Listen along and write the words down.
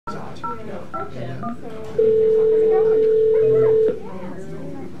going to approach him. So, how's it going? Pretty good.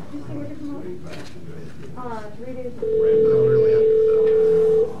 You say where to come over? 3 days.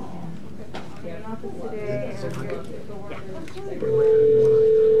 Yeah, not this today. And here's the work.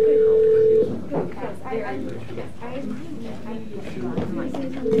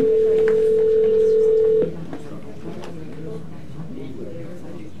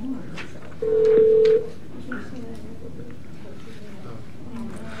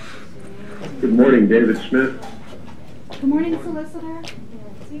 Good morning, David Smith. Good morning, solicitor.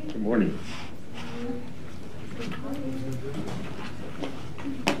 Good morning.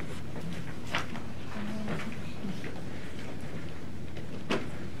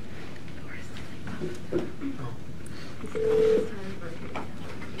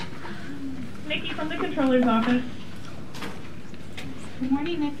 Nikki from the controller's office. Good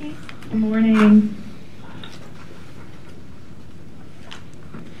morning, Nikki. Good morning.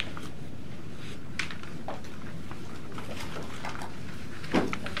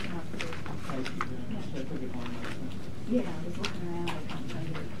 Yeah, I was looking around. I can't find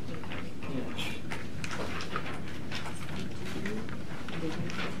it.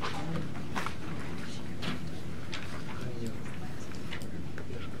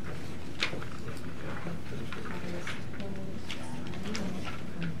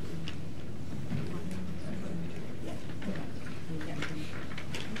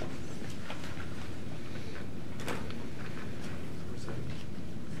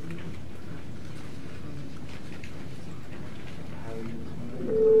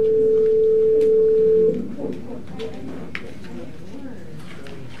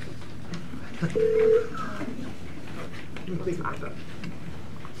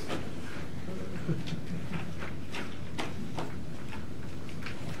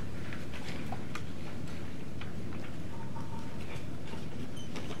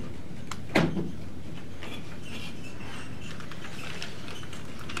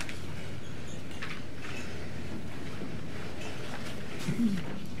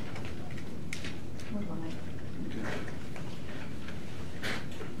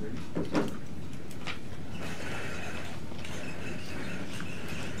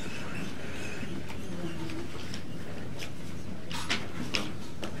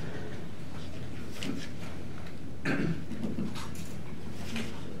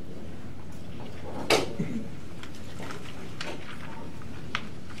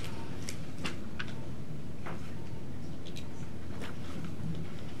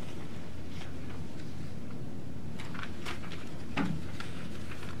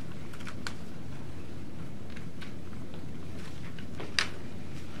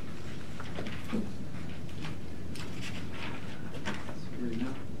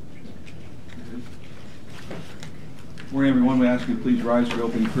 Good morning, everyone. We ask you to please rise for the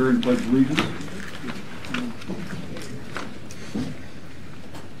opening prayer and pledge allegiance.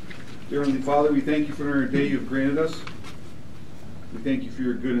 Dear Heavenly Father, we thank you for another day you have granted us. We thank you for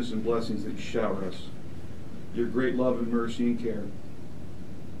your goodness and blessings that you shower us, your great love and mercy and care.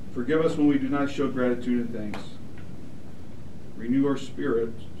 Forgive us when we do not show gratitude and thanks. Renew our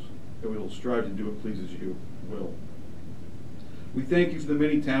spirit that we will strive to do what pleases you will. We thank you for the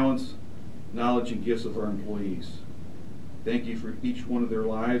many talents, knowledge, and gifts of our employees. Thank you for each one of their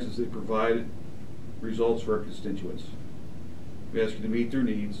lives as they provide results for our constituents. We ask you to meet their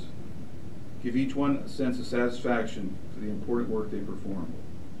needs. Give each one a sense of satisfaction for the important work they perform.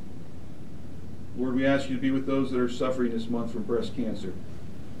 Lord, we ask you to be with those that are suffering this month from breast cancer.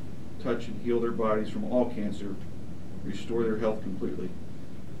 Touch and heal their bodies from all cancer. Restore their health completely.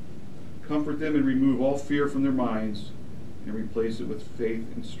 Comfort them and remove all fear from their minds and replace it with faith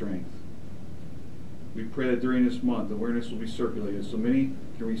and strength. We pray that during this month, awareness will be circulated so many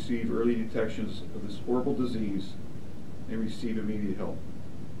can receive early detections of this horrible disease and receive immediate help.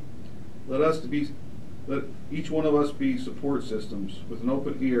 Let each one of us be support systems with an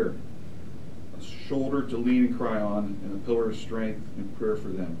open ear, a shoulder to lean and cry on, and a pillar of strength and prayer for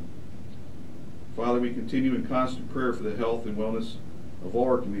them. Father, we continue in constant prayer for the health and wellness of all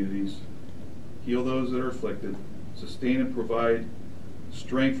our communities. Heal those that are afflicted, sustain and provide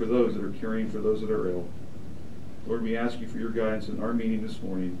strength for those that are caring for those that are ill. Lord, we ask you for your guidance in our meeting this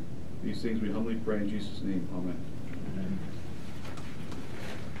morning. These things we humbly pray in Jesus' name. Amen. Amen.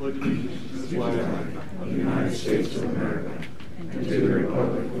 Pledge allegiance to the flag of the United States of America and to the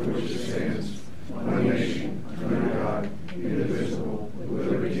republic for which it stands, one nation, under God, indivisible, with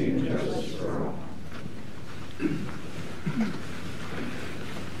liberty and justice for all.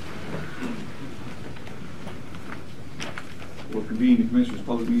 We'll convene the Commissioners'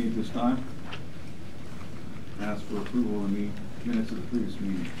 public meeting at this time. Ask for approval of the minutes of the previous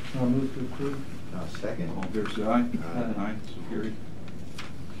meeting? I'll move to approve. Second. All in favor, say aye. Aye. Aye, so carried.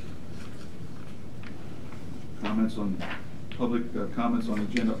 Comments on, public comments on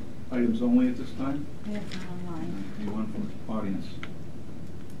agenda items only at this time? I have none online. Anyone from the audience?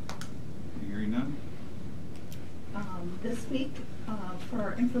 Hearing none? This week, for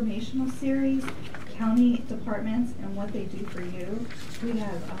our informational series, county departments and what they do for you, we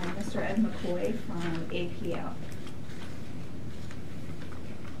have Mr. Ed McCoy from APL.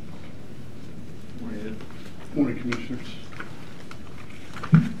 Morning, Ed. Morning, Commissioners.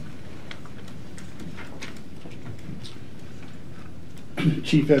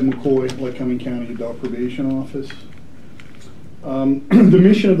 Chief Ed McCoy, Lycoming County Adult Probation Office. The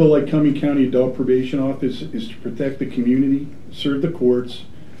mission of the Lycoming County Adult Probation Office is to protect the community, serve the courts,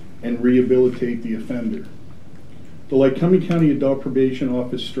 and rehabilitate the offender. The Lycoming County Adult Probation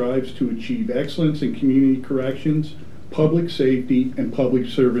Office strives to achieve excellence in community corrections, public safety, and public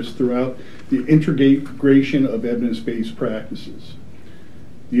service throughout the integration of evidence-based practices.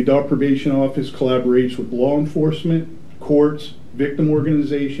 The Adult Probation Office collaborates with law enforcement, courts, victim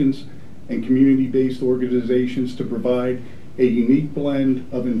organizations, and community-based organizations to provide a unique blend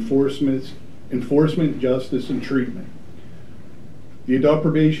of enforcement, justice, and treatment. The Adult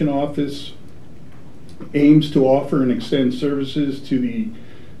Probation Office aims to offer and extend services to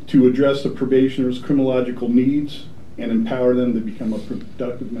address the probationer's criminological needs and empower them to become a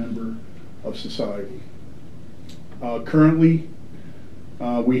productive member of society. Currently,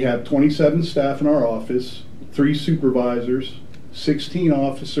 we have 27 staff in our office, 3 supervisors, 16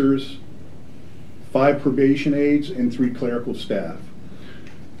 officers, 5 probation aides, and 3 clerical staff.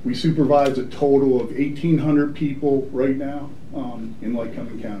 We supervise a total of 1,800 people right now in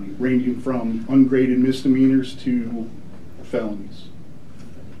Lycoming County, ranging from ungraded misdemeanors to felonies.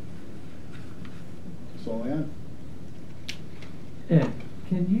 That's all I have. Ed,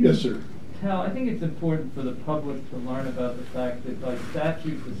 can you Yes, sir. tell, I think it's important for the public to learn about the fact that by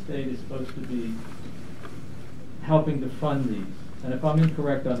statute, the state is supposed to be helping to fund these. And if I'm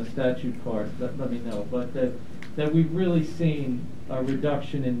incorrect on the statute part, let me know. But that we've really seen a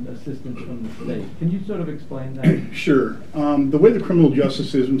reduction in assistance from the state. Can you sort of explain that? Sure. The way the criminal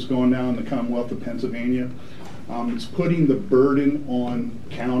justice system's going now in the Commonwealth of Pennsylvania, it's putting the burden on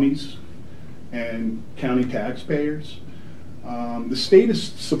counties and county taxpayers. The state is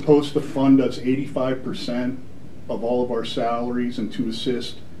supposed to fund us 85% of all of our salaries and to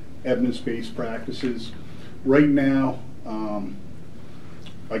assist evidence-based practices. Right now,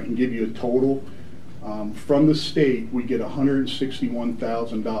 I can give you a total. From the state, we get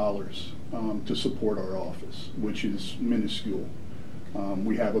 $161,000 to support our office, which is minuscule.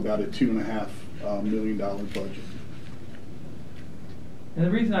 We have about a $2.5 million budget. And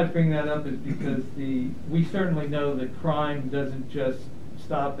the reason I bring that up is because we certainly know that crime doesn't just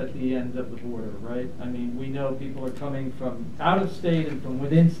stop at the end of the border, right? I mean, we know people are coming from out of state and from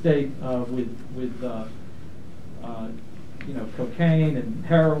within state with cocaine and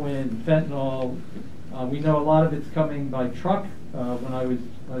heroin and fentanyl. We know a lot of it's coming by truck. When I was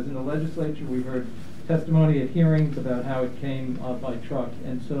in the legislature, we heard testimony at hearings about how it came by truck.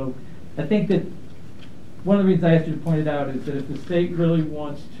 And so I think that one of the reasons I asked you to point it out is that if the state really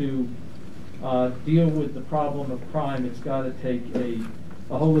wants to deal with the problem of crime, it's got to take a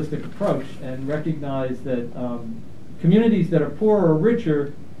holistic approach and recognize that communities that are poorer or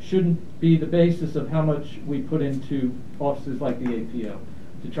richer shouldn't be the basis of how much we put into offices like the APO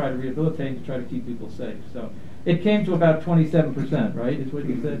to try to rehabilitate, to try to keep people safe. So it came to about 27%, right, is what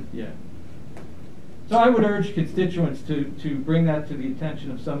you said? Yeah. So I would urge constituents to bring that to the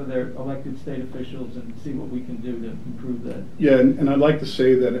attention of some of their elected state officials and see what we can do to improve that. Yeah, and I'd like to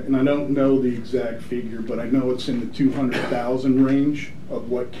say that, and I don't know the exact figure, but I know it's in the 200,000 range of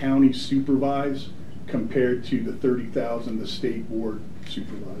what counties supervise compared to the 30,000 the state board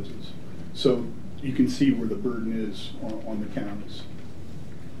supervises. So you can see where the burden is on the counties.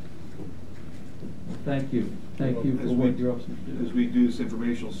 Thank you. Thank you for what your officers do. As we do this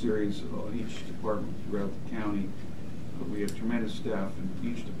informational series on each department throughout the county, we have tremendous staff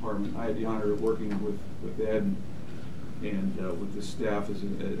in each department. I had the honor of working with Ed and with the staff as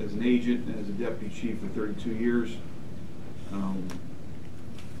an agent and as a deputy chief for 32 years.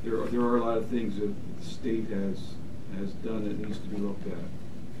 There are a lot of things that the state has done that needs to be looked at.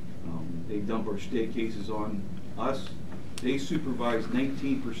 They dump our state cases on us. They supervise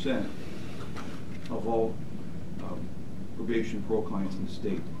 19% of all probation parole clients in the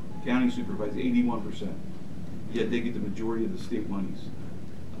state. County supervises 81%, yet they get the majority of the state monies.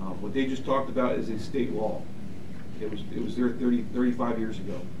 What they just talked about is a state law. It was there 35 years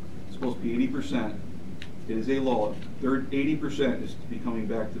ago. It's supposed to be 80%. It is a law. 80% is to be coming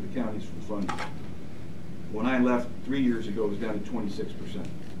back to the counties for funding. When I left 3 years ago, it was down to 26%.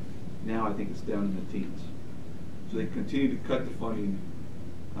 Now I think it's down in the teens. So they continue to cut the funding,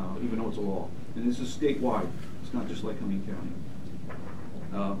 even though it's a law. And this is statewide. It's not just Lycoming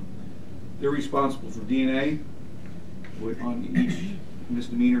County. They're responsible for DNA on each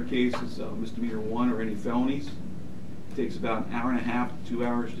misdemeanor case. It's misdemeanor 1 or any felonies. It takes about an hour and a half to 2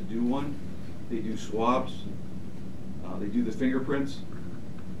 hours to do one. They do swabs. They do the fingerprints.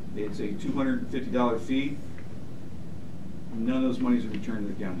 It's a $250 fee. None of those monies are returned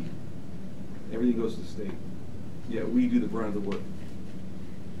to the county. Everything goes to the state. Yeah, we do the brunt of the work.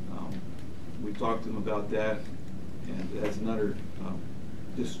 We talked to them about that, and that's another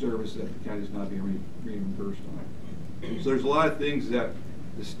disservice that the county is not being reimbursed on. So there's a lot of things that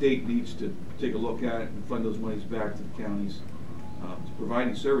the state needs to take a look at and fund those monies back to the counties to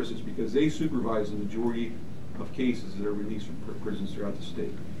providing services, because they supervise the majority of cases that are released from prisons throughout the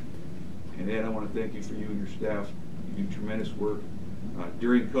state. And Ed, I want to thank you for you and your staff. You do tremendous work.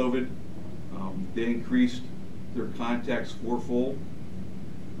 During COVID, they increased their contacts fourfold.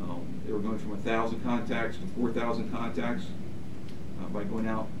 They were going from 1,000 contacts to 4,000 contacts by going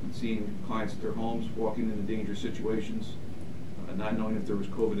out and seeing clients at their homes, walking into dangerous situations, not knowing if there was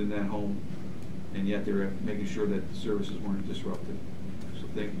COVID in that home, and yet they were making sure that the services weren't disrupted. So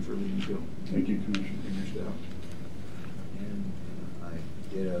thank you for leading the bill. Thank you, Commissioner. And your staff. And I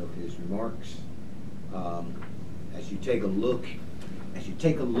ditto his remarks. As you take a look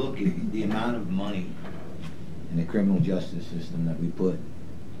at the amount of money in the criminal justice system that we put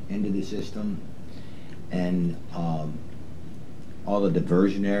into the system, and all the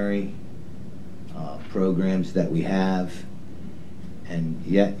diversionary programs that we have, and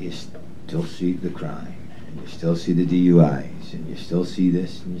yet you still see the crime, and you still see the DUIs, and you still see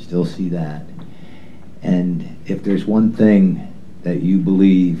this, and you still see that. And if there's one thing that you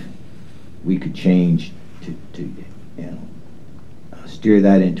believe we could change to steer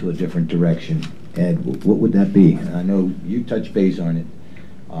that into a different direction, Ed, what would that be? And I know you touched base on it,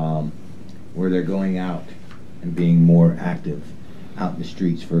 where they're going out and being more active out in the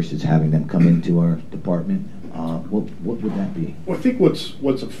streets versus having them come into our department. What would that be? Well, I think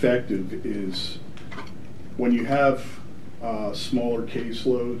what's effective is when you have smaller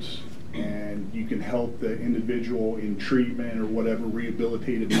caseloads and you can help the individual in treatment or whatever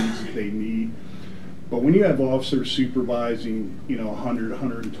rehabilitative needs that they need. But when you have officers supervising, 100,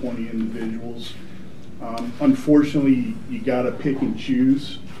 120 individuals, unfortunately, you got to pick and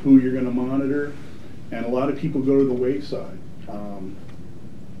choose who you're going to monitor, and a lot of people go to the wayside.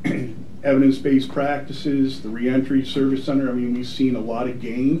 Evidence-based practices, the reentry service center, we've seen a lot of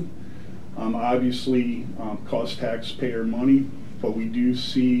gain. Obviously, cost taxpayer money, but we do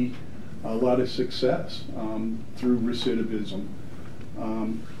see a lot of success through recidivism.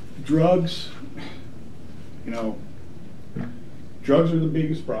 Drugs, drugs are the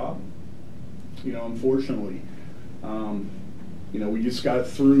biggest problem, unfortunately. We just got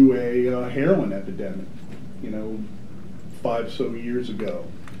through a heroin epidemic, 5 or so years ago.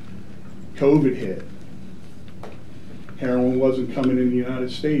 COVID hit. Heroin wasn't coming in the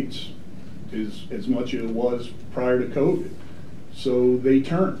United States as much as it was prior to COVID. So they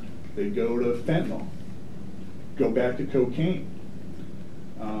turned. They go to fentanyl, go back to cocaine.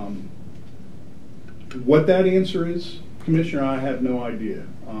 What that answer is, Commissioner, I have no idea.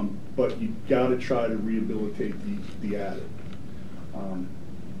 But you've got to try to rehabilitate the addict.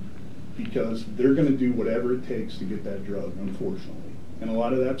 Because they're going to do whatever it takes to get that drug, unfortunately. And a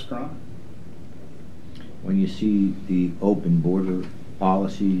lot of that's crime. When you see the open border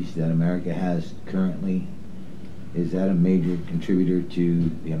policies that America has currently, is that a major contributor to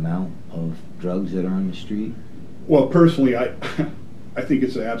the amount of drugs that are on the street? Well, personally, I think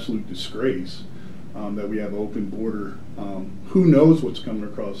it's an absolute disgrace that we have open border. Who knows what's coming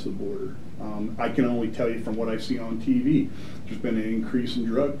across the border? I can only tell you from what I see on TV. There's been an increase in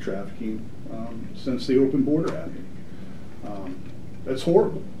drug trafficking since the open border happened. That's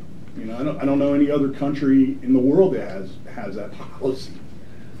horrible. I don't know any other country in the world that has that policy.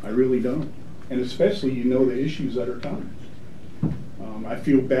 I really don't. And especially, the issues that are coming. I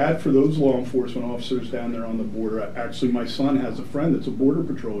feel bad for those law enforcement officers down there on the border. Actually, my son has a friend that's a Border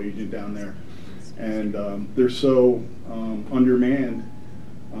Patrol agent down there. And they're so undermanned.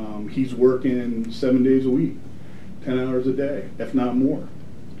 He's working 7 days a week, 10 hours a day, if not more.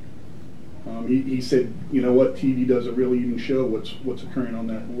 He said, what, TV doesn't really even show what's occurring on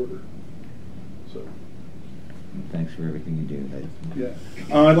that border. So. Thanks for everything you do. Yeah.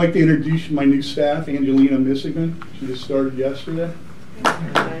 I'd like to introduce my new staff, Angelina Missigan. She just started yesterday.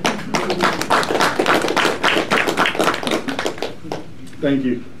 Thank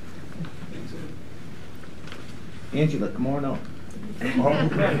you. Angela, come on up. Put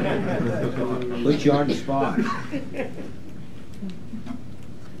you on the spot. You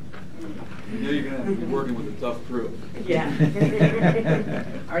know you're gonna be working with a tough crew. Yeah.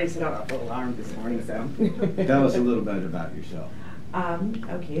 I already set off a little alarm this morning, so. Tell us a little bit about yourself.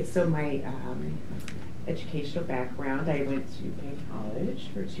 Okay, so my educational background, I went to Penn College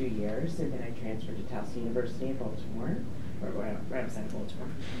for 2 years, and then I transferred to Towson University in Baltimore, or right outside of Baltimore.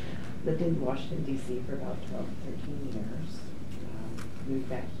 Lived in Washington, D.C. for about 12, 13 years. Moved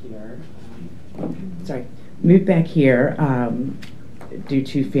back here. Moved back here due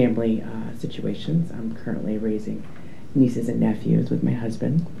to family situations. I'm currently raising nieces and nephews with my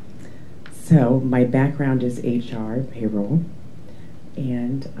husband. So my background is HR, payroll,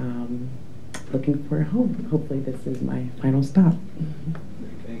 and looking for a home. Hopefully this is my final stop.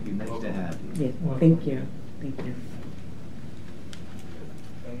 Thank you. Nice to have you. Yeah, thank you. Thank you.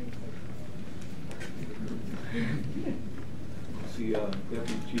 See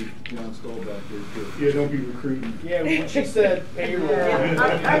Deputy Chief John Stoll back there too. Yeah, don't be recruiting. Yeah, when she said payroll.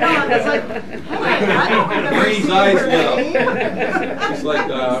 I know, it's like, I don't remember Green's seeing eyes her lit name. up. He's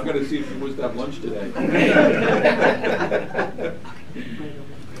like, I'm gonna see if he wants to have lunch today.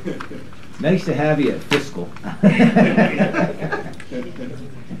 Nice to have you at fiscal.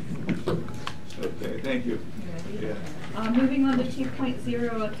 Okay, thank you. Yeah. Moving on to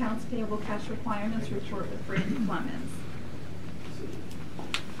 2.0, accounts payable cash requirements report with Brady Clemens.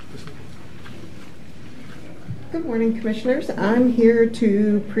 Good morning, Commissioners. I'm here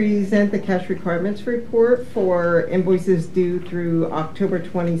to present the cash requirements report for invoices due through October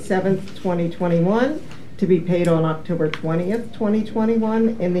 27th, 2021, to be paid on October 20th,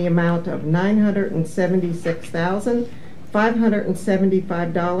 2021, in the amount of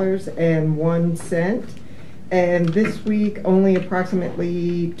 $976,575.01. And this week, only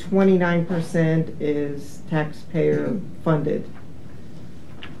approximately 29% is taxpayer funded.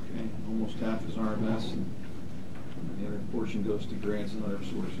 Okay, almost half is RMS, and the other portion goes to grants and other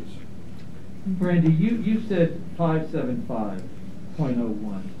sources. Brandy, you said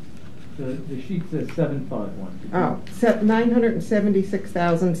 575.01. The sheet says 751. Oh,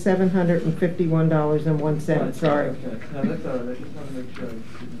 $976,751.01, sorry. Okay, no, that's all right. I just want to make sure I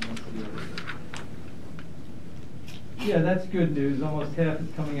didn't want to do it. Yeah, that's good news. Almost half is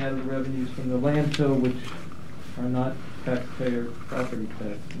coming out of the revenues from the landfill, which are not taxpayer property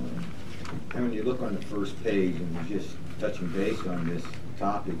tax money. And when you look on the first page, and we're just touching base on this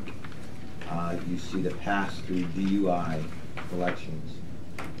topic, you see the pass-through DUI collections.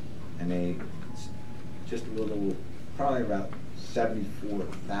 And it's just a little, probably about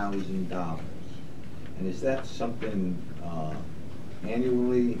 $74,000. And is that something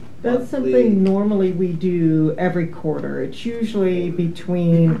annually? That's monthly? something normally we do every quarter. It's usually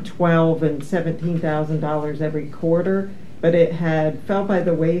between $12,000 and $17,000 every quarter, but it fell by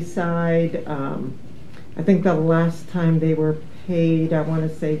the wayside. I think the last time they were paid, I want to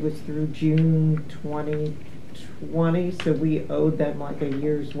say, was through June 2020, so we owed them like a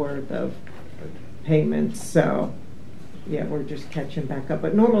year's worth of payments. So yeah, we're just catching back up.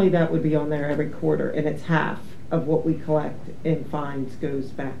 But normally that would be on there every quarter, and it's half of what we collect in fines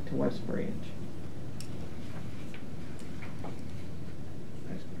goes back to West Branch.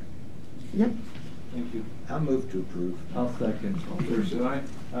 Yep. Thank you. I'll move to approve. I'll second. All in favor, say aye.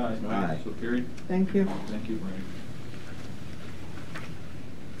 Aye. Aye. So carried. Thank you. Thank you, Brian.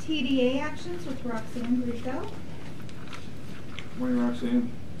 TDA actions with Roxanne Russo. Morning, Roxanne.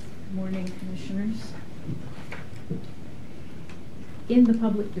 Morning, Commissioners. In the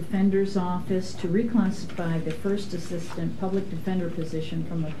Public Defender's Office, to reclassify the First Assistant Public Defender position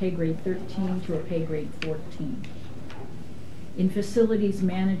from a pay grade 13 to a pay grade 14. In Facilities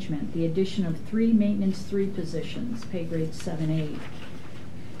Management, the addition of 3 Maintenance 3 positions, pay grade 7-8.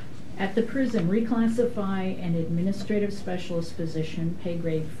 At the prison, reclassify an Administrative Specialist position, pay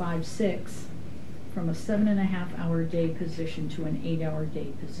grade 5-6, from a 7.5-hour day position to an 8-hour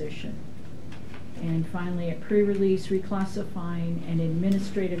day position. And finally, at pre-release, reclassifying an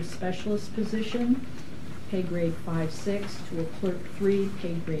Administrative Specialist position, pay grade 5-6, to a Clerk 3,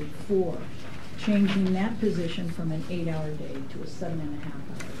 pay grade 4, changing that position from an 8-hour day to a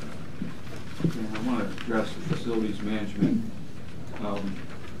 7.5-hour day. Okay, I want to address the Facilities Management.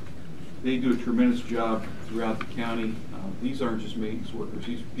 They do a tremendous job throughout the county. These aren't just maintenance workers.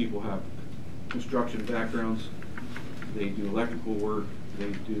 These people have construction backgrounds. They do electrical work.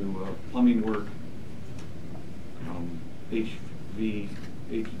 They do plumbing work, HV,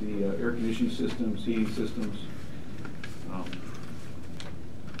 air conditioning systems, heating systems.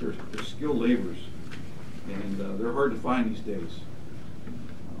 They're skilled laborers, and they're hard to find these days.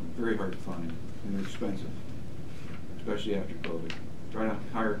 very hard to find, and they're expensive, especially after COVID. Try to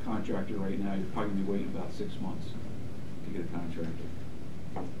hire a contractor right now, you're probably gonna be waiting about 6 months to get a contractor.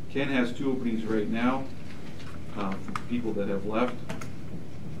 Ken has 2 openings right now for people that have left.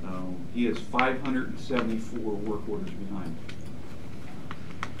 He has 574 work orders behind.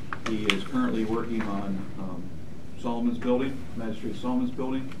 He is currently working on Solomon's building, Magistrate Solomon's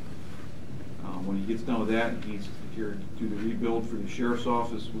building. When he gets done with that, he's here to do the rebuild for the sheriff's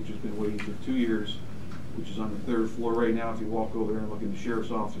office, which has been waiting for 2 years, which is on the 3rd floor right now. If you walk over there and look in the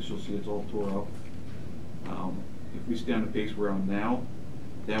sheriff's office, you'll see it's all tore up. If we stay on the pace we're on now,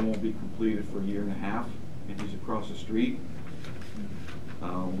 that won't be completed for 1.5 years, and he's across the street.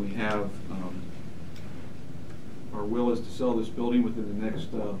 We have, our will is to sell this building within the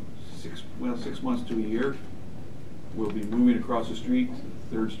next 6 months to 1 year. We'll be moving across the street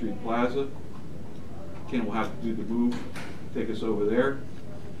to 3rd Street Plaza. Ken will have to do the move, take us over there.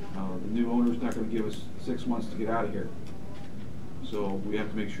 The new owner's not going to give us 6 months to get out of here. So we have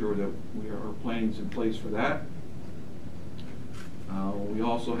to make sure that our planning's in place for that. We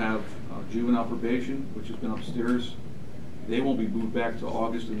also have juvenile probation, which has been upstairs. They won't be moved back to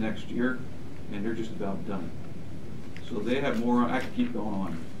August of next year, and they're just about done. So they have more, I can keep going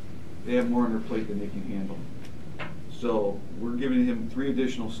on. They have more on their plate than they can handle. So we're giving him 3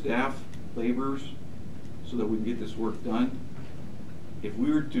 additional staff, laborers, so that we can get this work done. If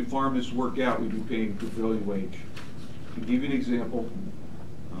we were to farm this work out, we'd be paying prevailing wage. To give you an example,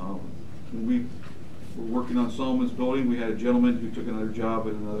 when we were working on Solomon's building, we had a gentleman who took another job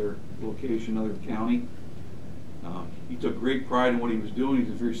at another location, another county. He took great pride in what he was doing. He's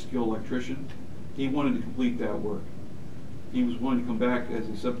a very skilled electrician. He wanted to complete that work. He was willing to come back as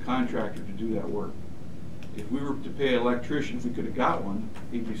a subcontractor to do that work. If we were to pay an electrician, if we could have got one,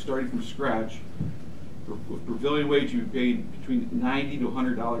 he'd be starting from scratch. With prevailing wage, you'd be paid between $90 to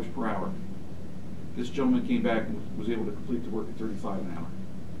 $100 per hour. This gentleman came back and was able to complete the work at $35 an hour.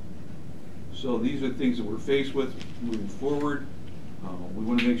 So these are the things that we're faced with moving forward. We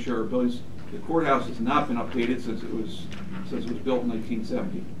want to make sure our buildings, the courthouse has not been updated since it was built in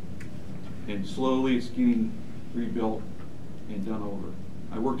 1970. And slowly it's getting rebuilt and done over.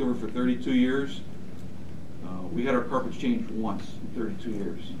 I worked over for 32 years. We had our carpets changed once in 32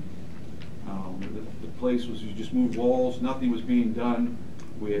 years. The place was, you just moved walls, nothing was being done.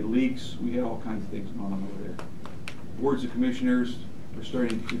 We had leaks, we had all kinds of things going on over there. Boards of Commissioners are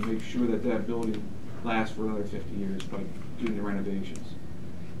starting to make sure that that building lasts for another 50 years by doing the renovations.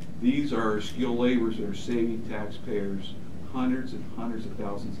 These are skilled laborers that are saving taxpayers hundreds and hundreds of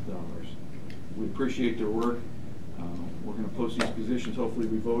thousands of dollars. We appreciate their work. We're going to post these positions. Hopefully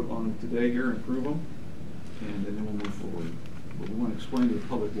we vote on them today here and approve them, and then we'll move forward. But we want to explain to the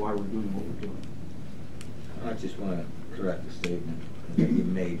public why we're doing what we're doing. I just want to correct a statement that you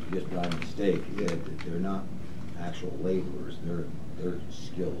made just by mistake. Yeah, they're not actual laborers. They're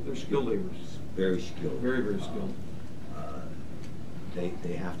skilled. They're skilled laborers. Very skilled. Very, very skilled.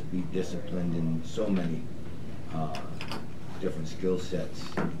 They have to be disciplined in so many different skill sets,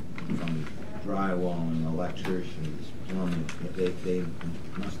 from drywalling, electricians, plumbing. They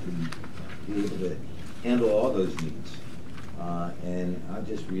must be able to handle all those needs. And I'll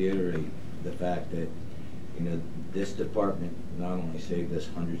just reiterate the fact that, you know, this department not only saved us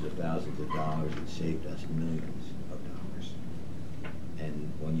hundreds of thousands of dollars, it saved us millions of dollars.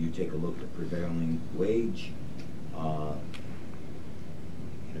 And when you take a look at prevailing wage, you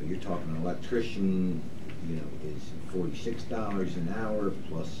know, you're talking an electrician, you know, is $46 an hour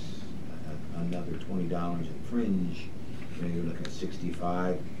plus another $20 in fringe. You know, you're looking at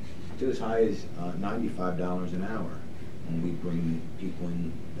 $65 to as high as $95 an hour when we bring people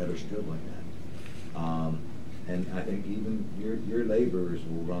in that are skilled like that. And I think even your laborers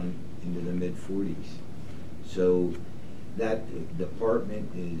will run into the mid-40s. So that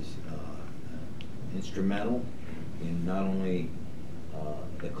department is instrumental in not only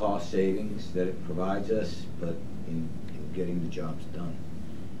the cost savings that it provides us, but in getting the jobs done.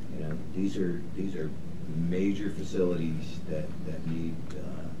 You know, these are major facilities that need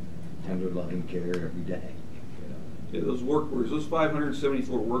tender loving care every day. Yeah, those work orders, those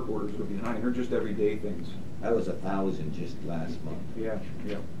 574 work orders are behind. They're just everyday things. That was 1,000 just last month. Yeah.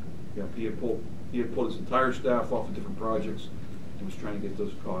 He had pulled his entire staff off of different projects and was trying to get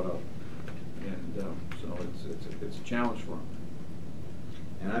those caught up. And so it's a challenge for him.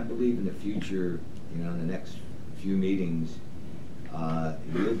 And I believe in the future, you know, in the next few meetings,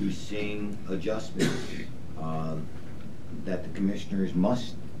 you'll be seeing adjustments that the commissioners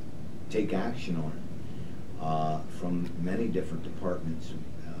must take action on from many different departments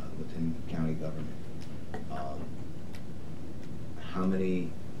within county government. How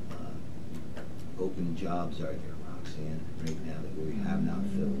many open jobs are there, Roxanne, right now that we have not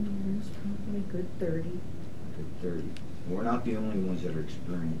filled? There's probably a good 30. Good 30. We're not the only ones that are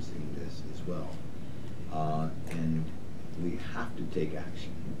experiencing this as well. And we have to take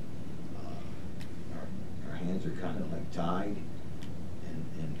action. Our hands are kind of like tied,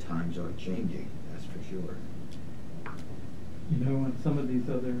 and times are changing, that's for sure. You know, in some of these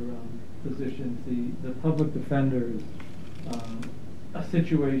other positions, the public defender is a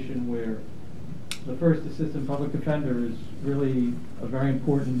situation where the first assistant public defender is really a very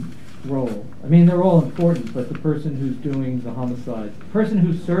important role. I mean, they're all important, but the person who's doing the homicides, the person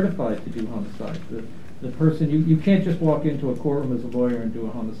who's certified to do homicides, the person, you can't just walk into a courtroom as a lawyer and do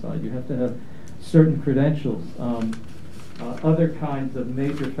a homicide. You have to have certain credentials. Other kinds of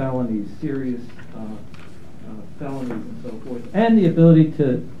major felonies, serious felonies and so forth, and the ability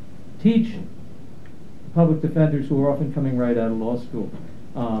to teach public defenders who are often coming right out of law school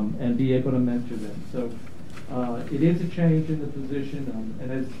and be able to mentor them. So it is a change in the position,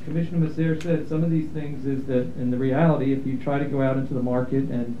 and as Commissioner Mazer said, some of these things is that in the reality, if you try to go out into the market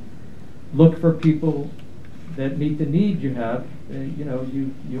and look for people that meet the need you have, you know,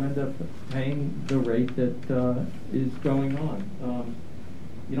 you end up paying the rate that is going on.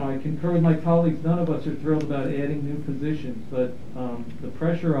 You know, I concur with my colleagues. None of us are thrilled about adding new positions, but the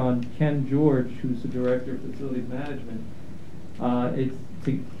pressure on Ken George, who's the Director of Facilities Management,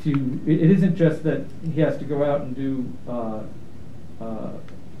 it isn't just that he has to go out and do,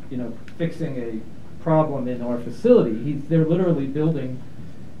 you know, fixing a problem in our facility. They're literally building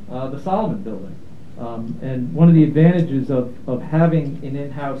the Solomon building. And one of the advantages of having an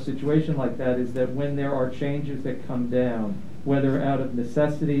in-house situation like that is that when there are changes that come down, whether out of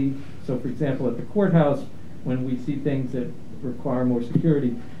necessity, so for example at the courthouse, when we see things that require more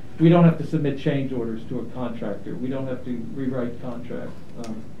security, we don't have to submit change orders to a contractor. We don't have to rewrite contracts.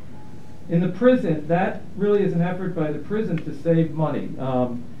 In the prison, that really is an effort by the prison to save money.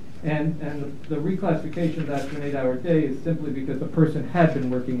 And the reclassification of that to an 8-hour day is simply because the person had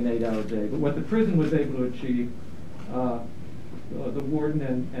been working an 8-hour day. But what the prison was able to achieve, the warden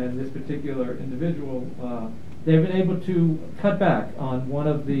and this particular individual, they've been able to cut back on one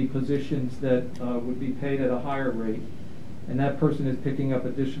of the positions that would be paid at a higher rate, and that person is picking up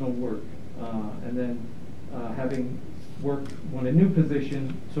additional work, and then having worked on a new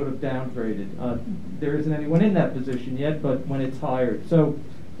position sort of downgraded. There isn't anyone in that position yet, but when it's hired. So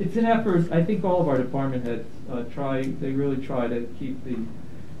it's an effort. I think all of our department heads they really try to keep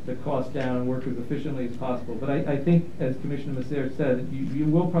the cost down and work as efficiently as possible. But I think, as Commissioner Mazer said, you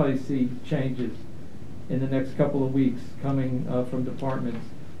will probably see changes in the next couple of weeks coming from departments.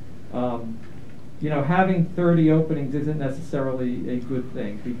 You know, having 30 openings isn't necessarily a good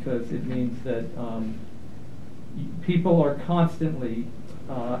thing, because it means that people are constantly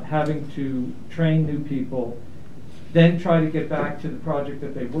having to train new people, then try to get back to the project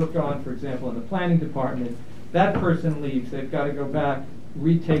that they work on. For example, in the planning department, that person leaves, they've got to go back,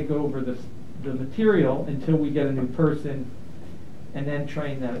 retake over the material until we get a new person, and then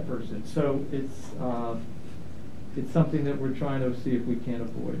train that person. So it's something that we're trying to see if we can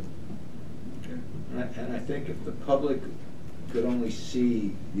avoid. And I think if the public could only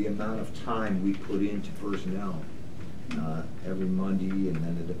see the amount of time we put into personnel every Monday, and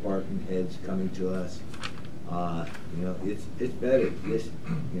then the department heads coming to us, you know, it's better. This,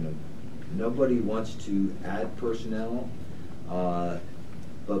 you know, nobody wants to add personnel,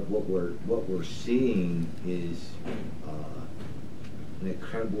 but what we're seeing is an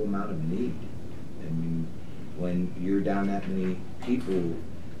incredible amount of need. I mean, when you're down that many people,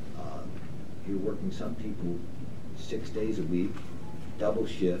 you're working some people 6 days a week, double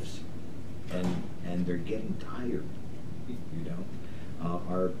shifts, and they're getting tired. You know,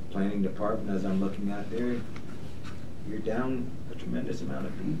 our planning department, as I'm looking at there, you're down a tremendous amount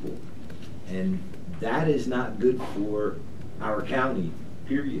of people, and that is not good for our county,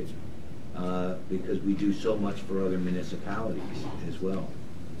 period, because we do so much for other municipalities as well.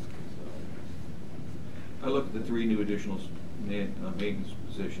 I look at the 3 new additional maintenance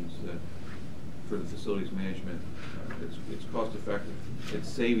positions for the facilities management. It's cost effective. It's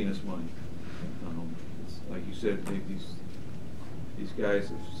saving us money. It's, like you said, these guys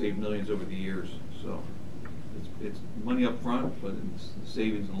have saved millions over the years. So it's money up front, but it's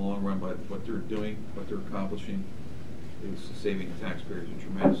savings in the long run by what they're doing, what they're accomplishing. It's saving the taxpayers a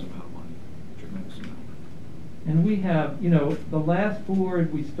tremendous amount of money. Tremendous amount. And we have, you know, the last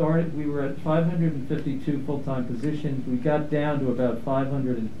board we were at 552 full-time positions. We got down to about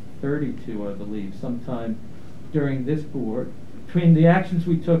 532, I believe, sometime during this board. Between the actions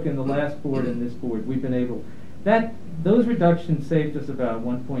we took in the last board and this board, we've been able, that those reductions saved us about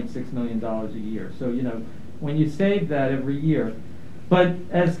 $1.6 million a year. So, when you save that every year, but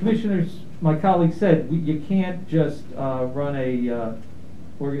as my colleague said, you can't just run a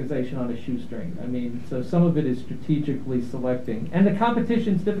organization on a shoestring. I mean, so some of it is strategically selecting. And the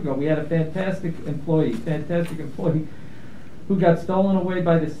competition's difficult. We had a fantastic employee who got stolen away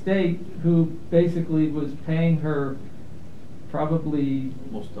by the state, who basically was paying her probably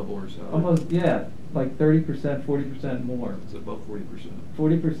Almost double her salary. almost, yeah, like 30%, 40% more. It's about 40%.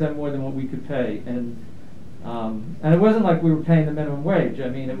 40% more than what we could pay. And it wasn't like we were paying the minimum wage. I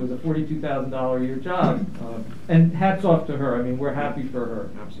mean, it was a $42,000 a year job. And hats off to her. I mean, we're happy for her.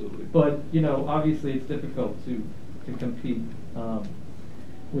 Absolutely. But, obviously it's difficult to compete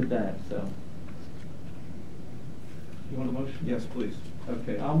with that, so. You want a motion? Yes, please.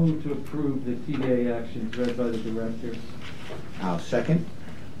 Okay, I'll move to approve the TDA actions read by the director. I'll second.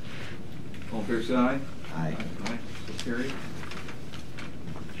 All in favor, say aye. Aye. Aye, so carried.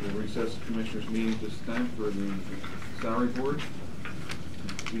 We'll recess the Commissioners' meeting this time for the salary board.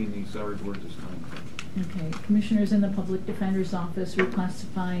 Convene the salary board this time. Okay, Commissioners, in the Public Defender's Office,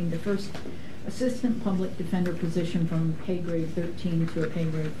 reclassifying the first Assistant Public Defender position from pay grade 13 to a pay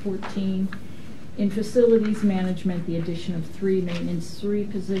grade 14. In Facilities Management, the addition of 3 Maintenance 3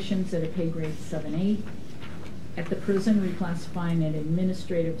 positions at a pay grade 7-8. At the prison, reclassifying an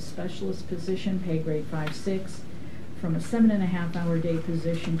Administrative Specialist position, pay grade 5-6, from a 7.5-hour day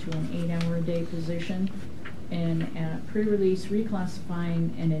position to an 8-hour day position. And at pre-release,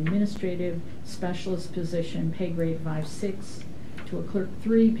 reclassifying an Administrative Specialist position, pay grade 5-6, to a Clerk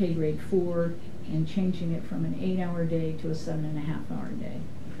 3, pay grade 4, and changing it from an 8-hour day to a 7.5-hour day.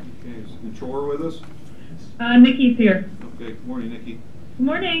 Okay, is the Controller with us? Nikki's here. Okay, good morning, Nikki. Good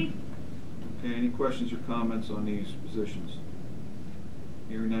morning. Okay, any questions or comments on these positions?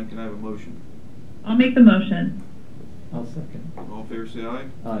 Hearing none, can I have a motion? I'll make the motion. I'll second. All in favor, say aye.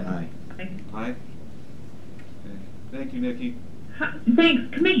 Aye. Aye. Aye. Okay. Thank you, Nikki.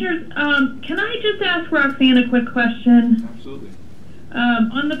 Thanks. Commissioners, can I just ask Roxanne a quick question? Absolutely.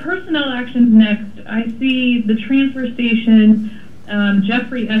 On the personnel actions next, I see the transfer station,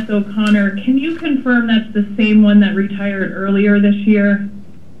 Jeffrey S. O'Connor. Can you confirm that's the same one that retired earlier this year?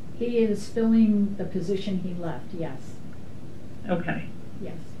 He is filling the position he left, yes. Okay.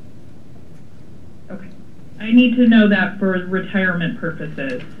 Yes. Okay. I need to know that for retirement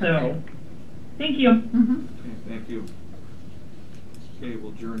purposes, so Okay. thank you. Mm-hmm. Okay, thank you. Okay,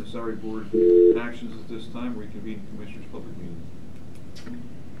 we'll adjourn the salary board actions at this time. Reconvene the Commissioners' public meeting.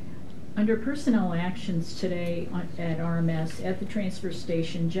 Under personnel actions today at RMS, at the transfer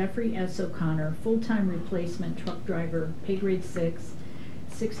station, Jeffrey S. O'Connor, full-time replacement truck driver, pay grade 6,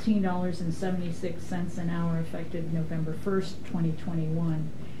 $16.76 an hour, effective November 1st, 2021.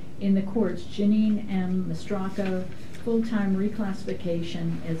 In the courts, Janine M. Mastraka, full-time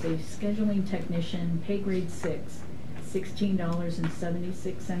reclassification as a scheduling technician, pay grade 6,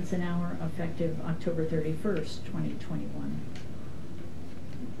 $16.76 an hour, effective October 31st, 2021.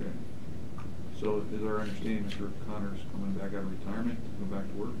 Okay. So is our understanding Mr. Connor's coming back out of retirement to go back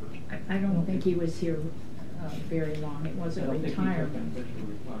to work? Or? I don't think he was here very long. It wasn't retirement. I think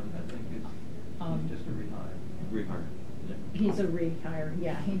it's just a retire. Rehire. He's a retire.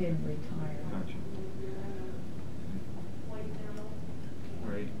 Yeah, he didn't retire. Gotcha. All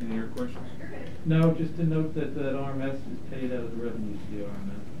right, any other questions? No, just to note that RMS is paid out of the revenues of the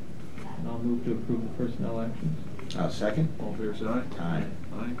RMS. And I'll move to approve the personnel actions. I'll second. All in favor, say aye. Aye.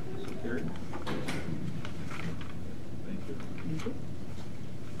 Aye, so carried. Thank you.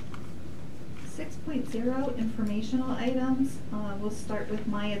 6.0 informational items. We'll start with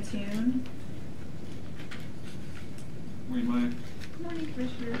Maya Toon. Morning, Maya. Good morning,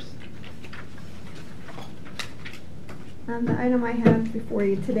 Commissioners. The item I have before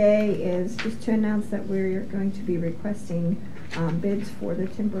you today is just to announce that we're going to be requesting bids for the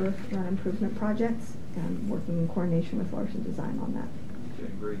timber run improvement projects, and working in coordination with Larson Design on that.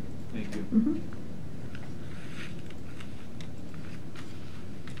 Okay, great. Thank you. Mm-hmm.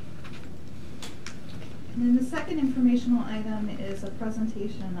 And then the second informational item is a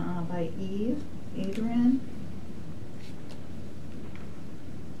presentation by Adrian.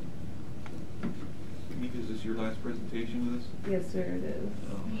 Eve, is this your last presentation with us? Yes, sir, it is.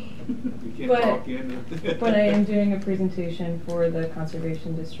 We can't But- talk in. But I am doing a presentation for the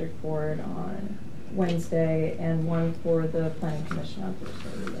Conservation District Board on Wednesday and one for the Planning Commission on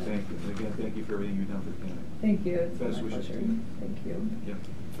Thursday. Thank you. Again, thank you for everything you've done for the county. Thank you. It's Best my wishes pleasure. to you. Thank you.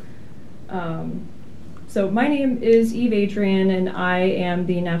 Yeah. So my name is Eve Adrian, and I am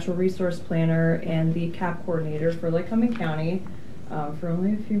the Natural Resource Planner and the CAP Coordinator for Lycoming County for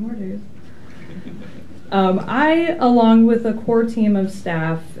only a few more days. I, along with a core team of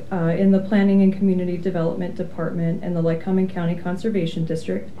staff in the Planning and Community Development Department and the Lycoming County Conservation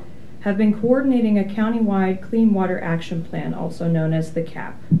District, have been coordinating a countywide Clean Water Action Plan, also known as the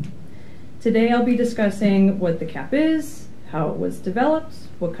CAP. Today I'll be discussing what the CAP is, how it was developed,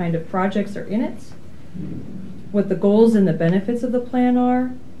 what kind of projects are in it, what the goals and the benefits of the plan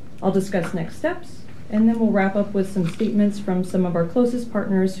are. I'll discuss next steps, and then we'll wrap up with some statements from some of our closest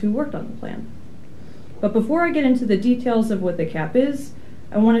partners who worked on the plan. But before I get into the details of what the CAP is,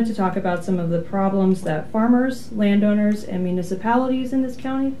 I wanted to talk about some of the problems that farmers, landowners, and municipalities in this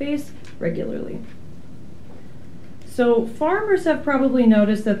county face regularly. So farmers have probably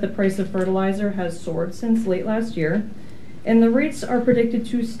noticed that the price of fertilizer has soared since late last year, and the rates are predicted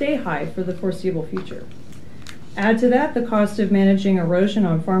to stay high for the foreseeable future. Add to that the cost of managing erosion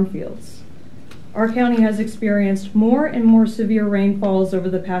on farm fields. Our county has experienced more and more severe rainfalls over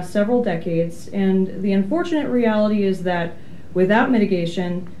the past several decades, and the unfortunate reality is that without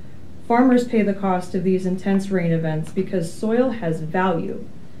mitigation, farmers pay the cost of these intense rain events because soil has value.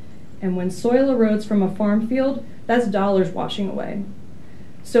 And when soil erodes from a farm field, that's dollars washing away.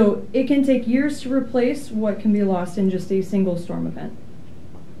 So it can take years to replace what can be lost in just a single storm event.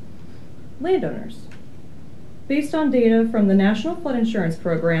 Landowners. Based on data from the National Flood Insurance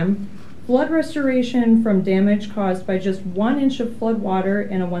Program, flood restoration from damage caused by just 1 inch of flood water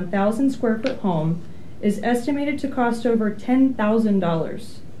in a 1,000 square foot home is estimated to cost over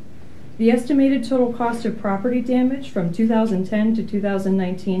 $10,000. The estimated total cost of property damage from 2010 to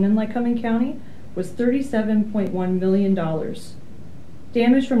 2019 in Lycoming County was $37.1 million.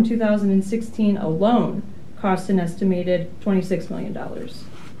 Damage from 2016 alone cost an estimated $26 million. That's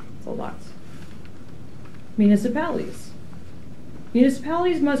a lot. Municipalities.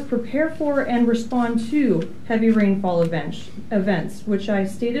 Municipalities must prepare for and respond to heavy rainfall events, which I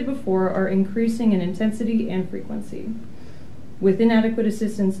stated before are increasing in intensity and frequency. With inadequate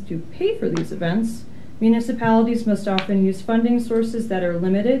assistance to pay for these events, municipalities must often use funding sources that are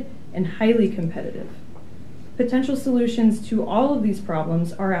limited and highly competitive. Potential solutions to all of these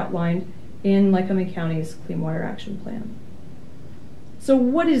problems are outlined in Lycoming County's Clean Water Action Plan. So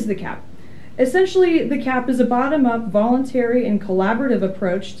what is the CAP? Essentially, the CAP is a bottom-up, voluntary, and collaborative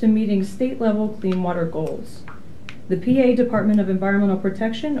approach to meeting state-level clean water goals. The PA Department of Environmental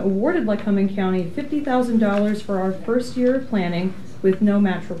Protection awarded Lycoming County $50,000 for our first year of planning with no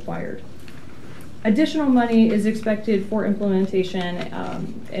match required. Additional money is expected for implementation,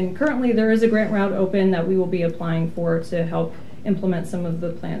 and currently there is a grant route open that we will be applying for to help implement some of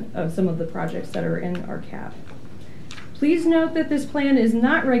the projects that are in our CAP. Please note that this plan is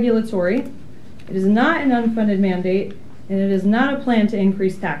not regulatory, it is not an unfunded mandate, and it is not a plan to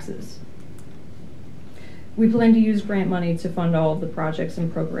increase taxes. We plan to use grant money to fund all of the projects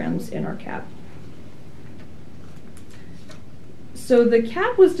and programs in our CAP. So the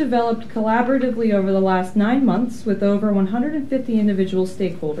CAP was developed collaboratively over the last 9 months with over 150 individual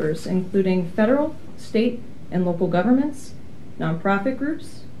stakeholders, including federal, state, and local governments, nonprofit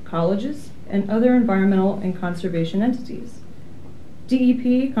groups, colleges, and other environmental and conservation entities.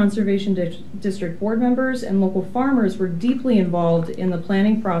 DEP, Conservation District board members, and local farmers were deeply involved in the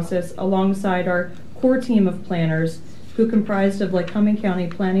planning process alongside our core team of planners who comprised of Lycoming County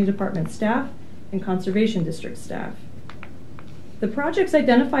Planning Department staff and Conservation District staff. The projects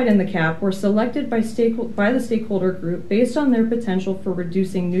identified in the CAP were selected by the stakeholder group based on their potential for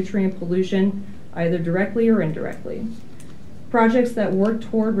reducing nutrient pollution, either directly or indirectly. Projects that work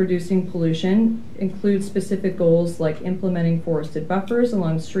toward reducing pollution include specific goals like implementing forested buffers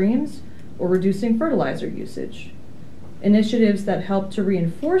along streams or reducing fertilizer usage. Initiatives that help to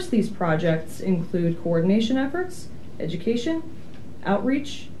reinforce these projects include coordination efforts, education,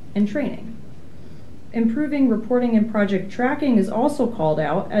 outreach, and training. Improving reporting and project tracking is also called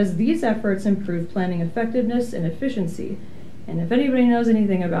out, as these efforts improve planning effectiveness and efficiency. And if anybody knows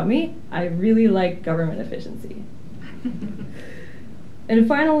anything about me, I really like government efficiency. And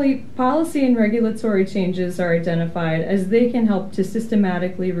finally, policy and regulatory changes are identified as they can help to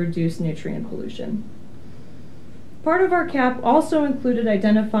systematically reduce nutrient pollution. Part of our CAP also included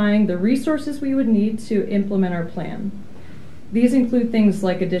identifying the resources we would need to implement our plan. These include things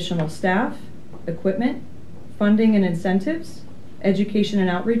like additional staff, equipment, funding and incentives, education and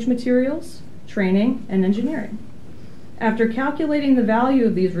outreach materials, training, and engineering. After calculating the value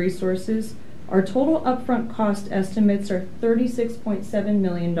of these resources, our total upfront cost estimates are $36.7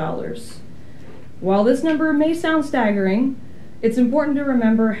 million. While this number may sound staggering, it's important to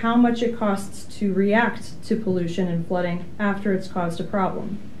remember how much it costs to react to pollution and flooding after it's caused a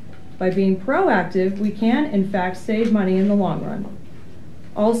problem. By being proactive, we can, in fact, save money in the long run.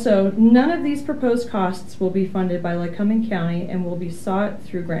 Also, none of these proposed costs will be funded by Lycoming County and will be sought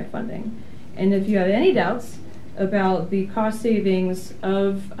through grant funding. And if you have any doubts about the cost savings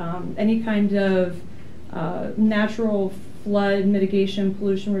of any kind of natural flood mitigation,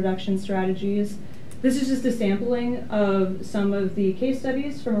 pollution reduction strategies, this is just a sampling of some of the case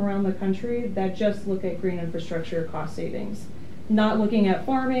studies from around the country that just look at green infrastructure cost savings. Not looking at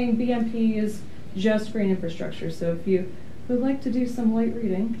farming, BMPs, just green infrastructure. So if you would like to do some light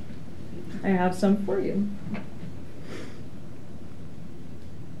reading, I have some for you.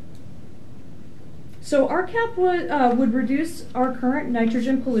 So our cap would reduce our current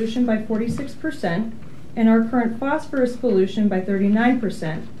nitrogen pollution by 46% and our current phosphorus pollution by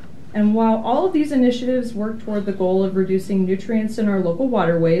 39%. And while all of these initiatives work toward the goal of reducing nutrients in our local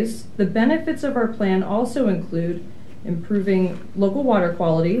waterways, the benefits of our plan also include improving local water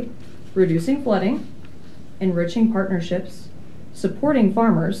quality, reducing flooding, enriching partnerships, supporting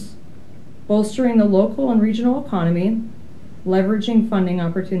farmers, bolstering the local and regional economy, leveraging funding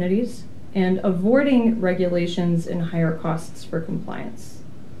opportunities, and avoiding regulations and higher costs for compliance.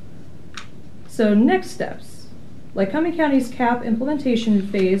 So next steps. Lycoming County's CAP implementation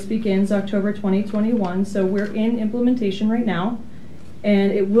phase begins October 2021, so we're in implementation right now,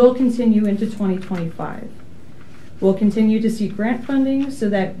 and it will continue into 2025. We'll continue to seek grant funding so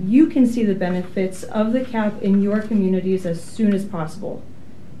that you can see the benefits of the CAP in your communities as soon as possible.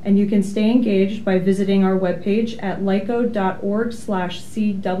 And you can stay engaged by visiting our webpage at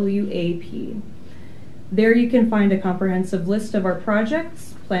lyco.org/CWAP. There you can find a comprehensive list of our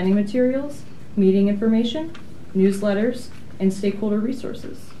projects, planning materials, meeting information, newsletters, and stakeholder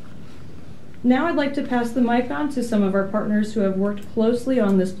resources. Now I'd like to pass the mic on to some of our partners who have worked closely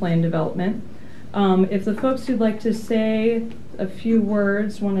on this plan development. If the folks who'd like to say a few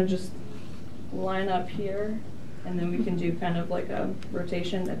words want to just line up here, and then we can do kind of like a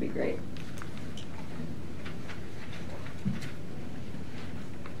rotation, that'd be great.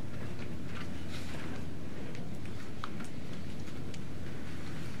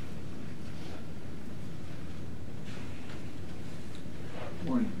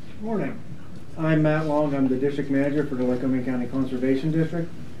 Morning. Morning. I'm Matt Long. I'm the district manager for the Lycoming County Conservation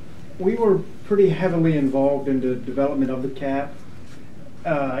District. We were pretty heavily involved in the development of the CAP.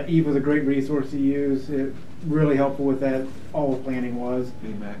 Eve was a great resource to use. It really helpful with that. All the planning was.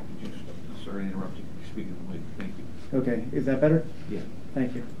 Hey, Matt, could you sorry to interrupt you. Speaking of the mic, thank you. Okay, is that better? Yeah.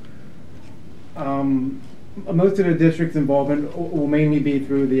 Thank you. Most of the district's involvement will mainly be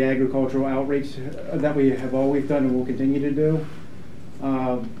through the agricultural outreach that we have always done and will continue to do.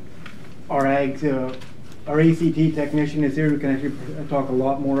 Our ACT technician is here who can actually talk a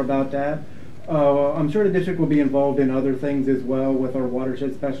lot more about that. I'm sure the district will be involved in other things as well with our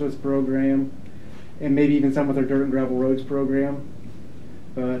watershed specialist program and maybe even some with our dirt and gravel roads program.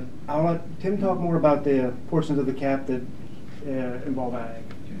 But I'll let Tim talk more about the portions of the CAP that involve ag.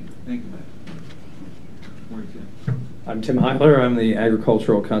 Okay. Thank you, Matt. Morning, Tim. I'm Tim Heiler. I'm the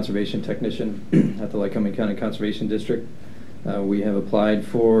Agricultural Conservation Technician at the Lycoming County Conservation District. We have applied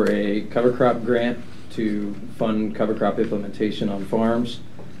for a cover crop grant to fund cover crop implementation on farms,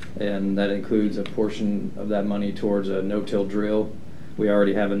 and that includes a portion of that money towards a no-till drill. We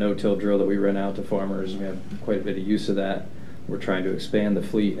already have a no-till drill that we rent out to farmers. We have quite a bit of use of that. We're trying to expand the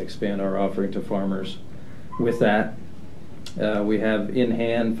fleet, expand our offering to farmers. With that, we have in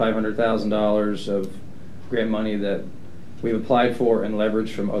hand $500,000 of grant money that we've applied for and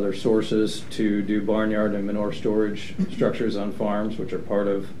leveraged from other sources to do barnyard and manure storage structures on farms, which are part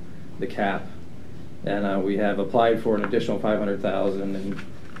of the CAP. And we have applied for an additional $500,000 in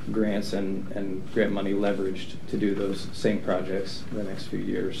grants and grant money leveraged to do those same projects in the next few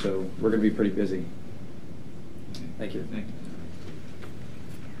years. So we're going to be pretty busy. Thank you. Thank you.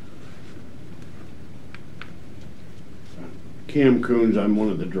 Cam Coons, I'm one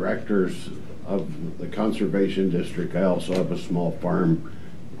of the directors of the Conservation District. I also have a small farm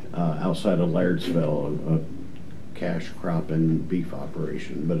outside of Lairdsville, a cash crop and beef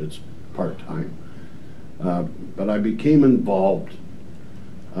operation, but it's part-time. But I became involved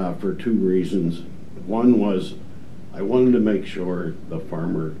for two reasons. One was I wanted to make sure the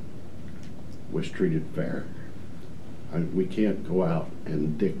farmer was treated fair. We can't go out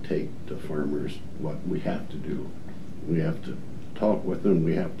and dictate to farmers what we have to do. We have to talk with them.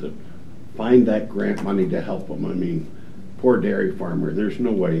 We have to find that grant money to help them. I mean, poor dairy farmer, there's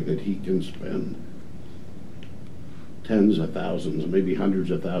no way that he can spend tens of thousands, maybe hundreds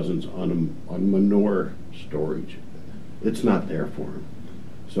of thousands on manure storage. It's not there for him.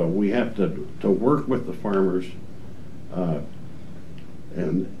 So we have to work with the farmers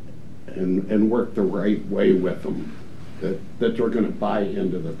and work the right way with them. that they're going to buy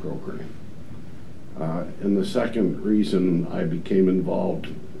into the program. And the second reason I became involved,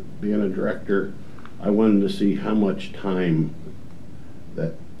 being a director, I wanted to see how much time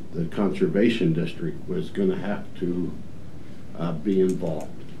that the Conservation District was going to have to be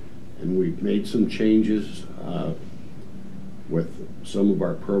involved. And we've made some changes with some of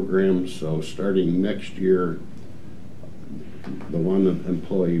our programs, so starting next year, the one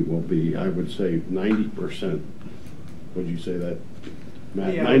employee will be, I would say, 90%. Would you say that,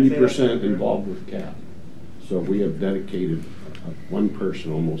 Matt? Yeah, 90% involved with CAP. So we have dedicated one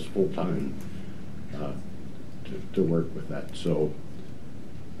person almost full-time to work with that. So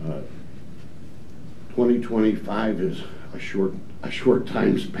 2025 is a short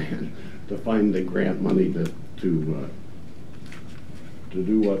time span to find the grant money to do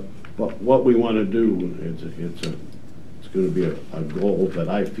what we want to do. It's going to be a goal that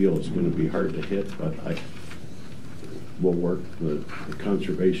I feel is going to be hard to hit, but I will work. The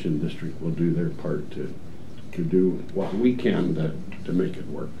Conservation District will do their part to do what we can to make it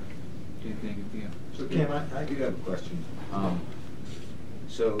work. Okay, thank you, Cam. So Cam, I do have a question.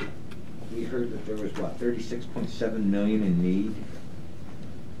 So we heard that there was what, 36.7 million in need,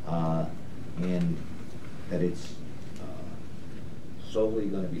 and that it's solely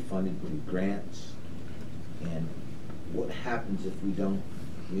going to be funded through grants. And what happens if we don't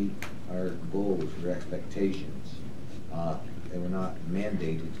meet our goals or expectations? They were not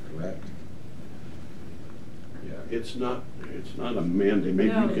mandated, correct? Yeah, it's not a mandate. Maybe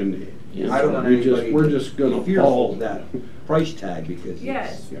No. you can. I don't want anybody we're just going to fearful fall of that price tag because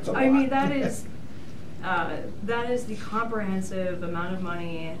Yes, it's a I mean, lot. that is the comprehensive amount of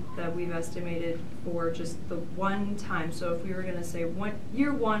money that we've estimated for just the one time. So if we were gonna say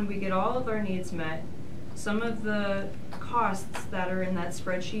year one, we get all of our needs met, some of the costs that are in that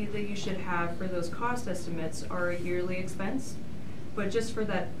spreadsheet that you should have for those cost estimates are a yearly expense. But just for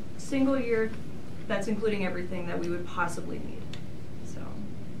that single year, that's including everything that we would possibly need. So,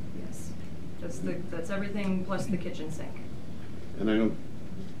 yes, that's everything plus the kitchen sink. And I know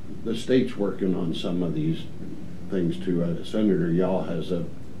the state's working on some of these things too. Senator Yaw has a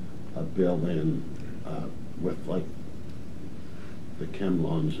bill in with like the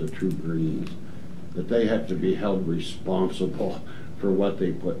Chemlons, the True Greens, that they have to be held responsible for what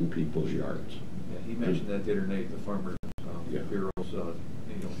they put in people's yards. Yeah, he mentioned that the other night, the Farmer Bureau's,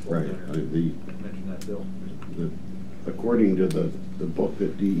 right. mentioned that bill. According to the book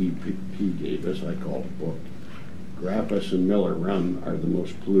that DEP gave us, I call the book, Grappus and Miller Run are the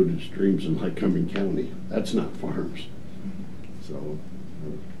most polluted streams in Lycoming County. That's not farms. So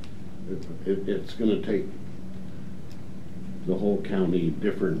it's going to take the whole county,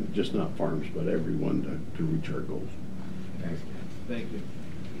 different, just not farms, but everyone to reach our goals. Thanks. Thank you.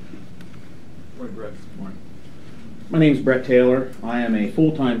 Morning, Brett. Morning. My name's Brett Taylor. I am a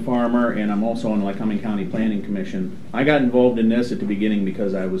full-time farmer, and I'm also on the Lycoming County Planning Commission. I got involved in this at the beginning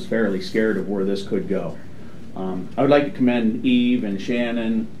because I was fairly scared of where this could go. I would like to commend Eve and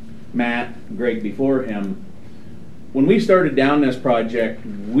Shannon, Matt, Greg before him. When we started down this project,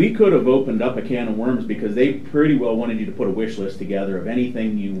 we could have opened up a can of worms because they pretty well wanted you to put a wish list together of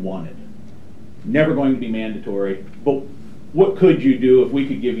anything you wanted. Never going to be mandatory, but what could you do if we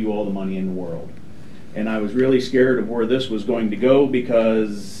could give you all the money in the world? And I was really scared of where this was going to go,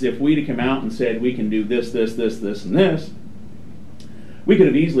 because if we'd have come out and said we can do this, this, this, this, and this, we could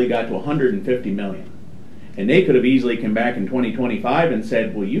have easily got to 150 million. And they could have easily come back in 2025 and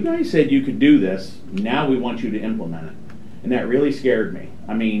said, well, you guys said you could do this, now we want you to implement it. And that really scared me.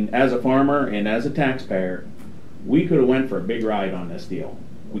 I mean, as a farmer and as a taxpayer, we could have went for a big ride on this deal.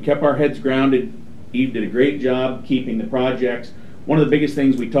 We kept our heads grounded. Eve did a great job keeping the projects. One of the biggest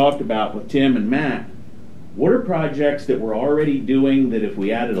things we talked about with Tim and Matt, what are projects that we're already doing that if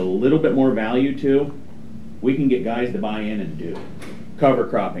we added a little bit more value to, we can get guys to buy in and do? Cover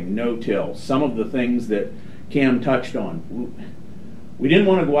cropping, no-till, some of the things that Cam touched on. We didn't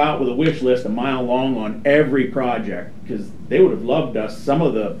want to go out with a wish list a mile long on every project, because they would have loved us. Some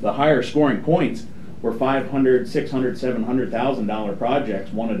of the higher scoring points were $500,000, $600,000, $700,000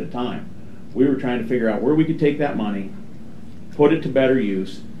 projects one at a time. We were trying to figure out where we could take that money, put it to better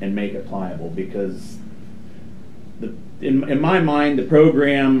use, and make it pliable, because in my mind, the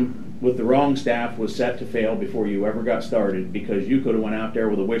program with the wrong staff was set to fail before you ever got started, because you could have went out there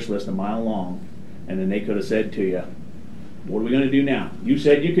with a wish list a mile long, and then they could have said to you, what are we going to do now? You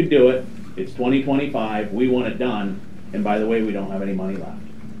said you could do it. It's 2025. We want it done. And by the way, we don't have any money left.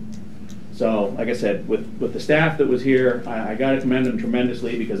 So, like I said, with the staff that was here, I got to commend them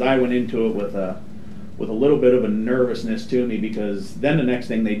tremendously, because I went into it with a little bit of a nervousness to me, because then the next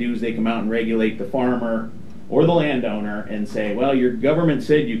thing they do is they come out and regulate the farmer or the landowner and say, well, your government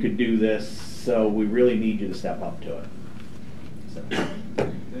said you could do this, so we really need you to step up to it. So.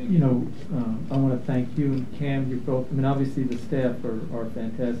 You know, I want to thank you and Cam. You both. I mean, obviously the staff are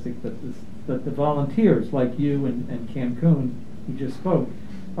fantastic, but the volunteers like you and Cam Coon, who just spoke,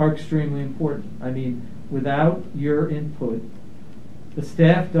 are extremely important. I mean, without your input, the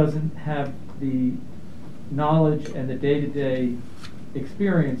staff doesn't have the knowledge and the day-to-day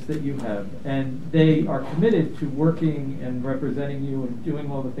experience that you have, and they are committed to working and representing you and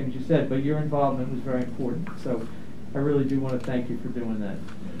doing all the things you said, but your involvement was very important. So I really do want to thank you for doing that.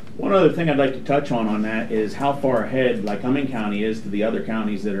 One other thing I'd like to touch on that is how far ahead Lycoming County is to the other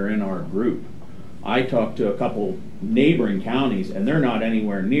counties that are in our group. I talked to a couple neighboring counties, and they're not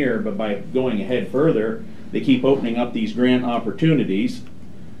anywhere near, but by going ahead further, they keep opening up these grant opportunities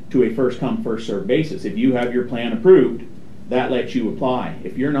to a first-come, first-served basis. If you have your plan approved, that lets you apply.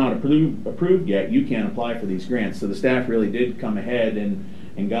 If you're not approved yet, you can't apply for these grants. So the staff really did come ahead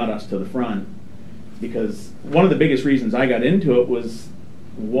and got us to the front, because one of the biggest reasons I got into it was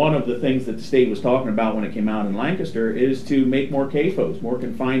one of the things that the state was talking about when it came out in Lancaster is to make more CAFOs, more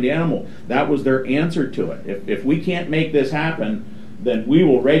confined animal. That was their answer to it. If we can't make this happen, then we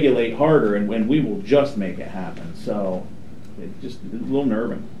will regulate harder, and when we will just make it happen. So it's just a little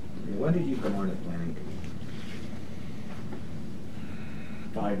nerving. When did you come on the planning commission?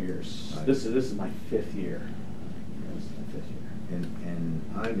 5 years. This is my 5th year. This is my 5th year. And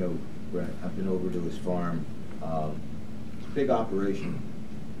I know Brett. I've been over to his farm. Big operation.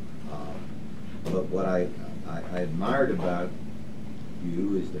 But what I admired about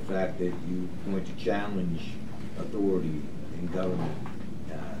you is the fact that you want to challenge authority in government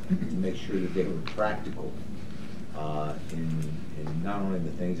to make sure that they were practical in not only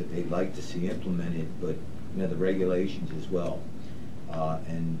the things that they'd like to see implemented, but the regulations as well.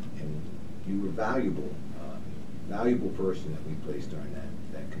 And you were valuable person that we placed on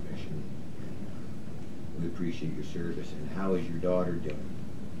that commission. And we appreciate your service. And how is your daughter doing?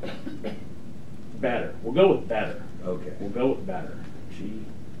 Better. We'll go with better. Okay. We'll go with better.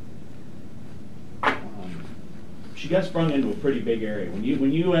 She got sprung into a pretty big area.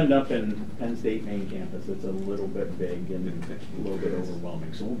 When you end up in Penn State main campus, it's a little bit big and a little bit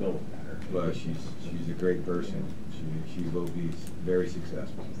overwhelming. So we'll go with better. Well, she's a great person. She will be very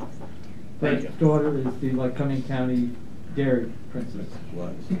successful. Brett's daughter is the Lycoming County Dairy Princess.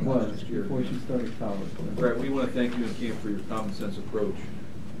 Was before she started college. Brett, we want to thank you and Cam for your common sense approach.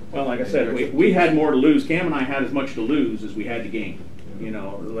 Well, like I said, we had more to lose. Cam and I had as much to lose as we had to gain. You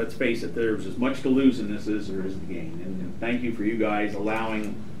know, let's face it, there's as much to lose in this as there is to gain. And thank you for you guys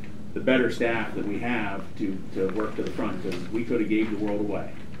allowing the better staff that we have to work to the front, because we could have gave the world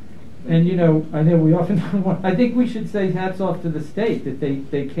away. And you know, I know we often don't want, I think we should say hats off to the state that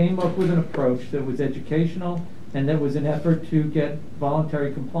they came up with an approach that was educational and that was an effort to get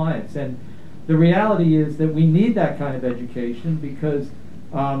voluntary compliance. And the reality is that we need that kind of education, because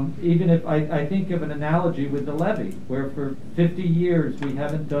even if I think of an analogy with the levee, where for 50 years we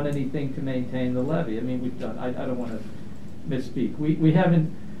haven't done anything to maintain the levee. I mean, we've done, I don't want to misspeak. We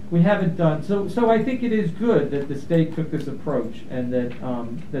haven't done, so I think it is good that the state took this approach, and that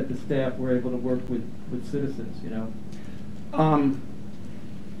that the staff were able to work with citizens, you know.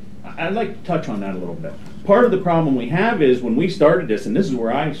 I'd like to touch on that a little bit. Part of the problem we have is when we started this, and this is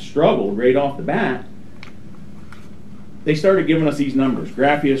where I struggled right off the bat, they started giving us these numbers: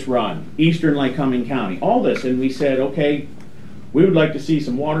 Graphius Run, Eastern Lycoming County, all this, and we said, okay, we would like to see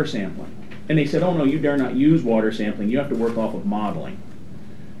some water sampling. And they said, oh no, you dare not use water sampling, you have to work off of modeling.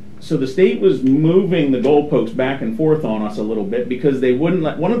 So the state was moving the goalposts back and forth on us a little bit, because they wouldn't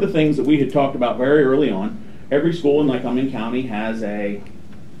let, one of the things that we had talked about very early on, every school in Lycoming County has a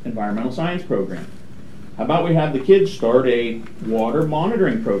environmental science program. How about we have the kids start a water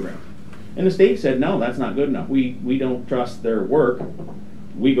monitoring program? And the state said, no, that's not good enough. We don't trust their work.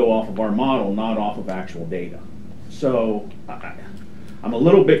 We go off of our model, not off of actual data. So I'm a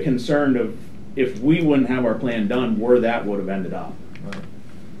little bit concerned of if we wouldn't have our plan done, where that would have ended up. Right.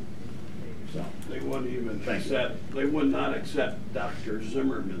 So they wouldn't even accept, they would not accept Dr.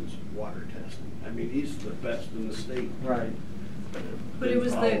 Zimmerman's water testing. I mean, he's the best in the state. Right. But it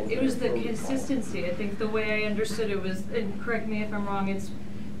was the consistency. I think the way I understood it was, and correct me if I'm wrong, it's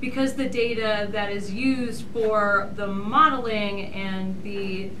because the data that is used for the modeling and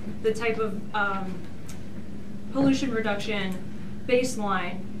the type of pollution reduction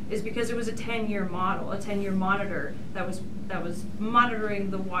baseline is because it was a 10-year model, a 10-year monitor that was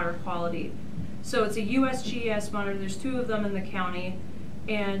monitoring the water quality. So it's a USGS monitor. There's 2 of them in the county,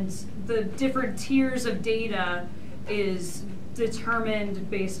 and the different tiers of data is determined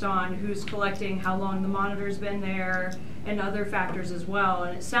based on who's collecting, how long the monitor's been there, and other factors as well.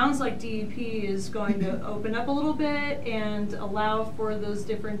 And it sounds like DEP is going to open up a little bit and allow for those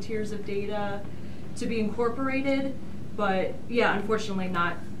different tiers of data to be incorporated, but yeah, unfortunately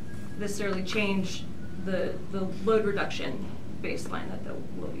not necessarily change the load reduction baseline that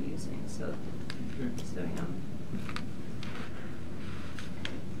we'll be using. So yeah.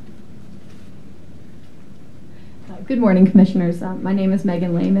 Good morning, Commissioners. My name is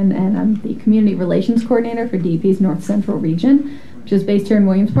Megan Lehman, and I'm the Community Relations Coordinator for DEP's North Central Region, which is based here in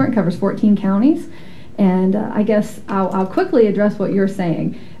Williamsport and covers 14 counties. And I guess I'll quickly address what you're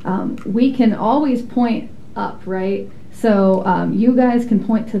saying. We can always point up, right? So you guys can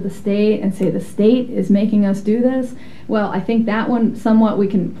point to the state and say the state is making us do this. Well, I think that one somewhat we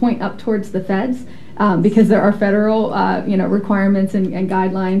can point up towards the feds. Because there are federal, requirements and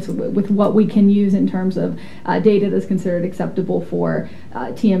guidelines with what we can use in terms of data that's considered acceptable for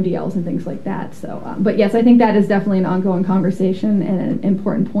TMDLs and things like that. So, but yes, I think that is definitely an ongoing conversation and an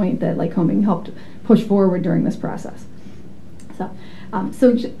important point that Lycoming helped push forward during this process. So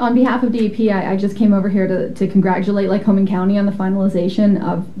on behalf of DEP, I just came over here to congratulate Lycoming County on the finalization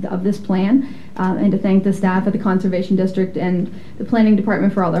of this plan and to thank the staff at the Conservation District and the Planning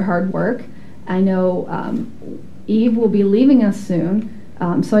Department for all their hard work. I know Eve will be leaving us soon,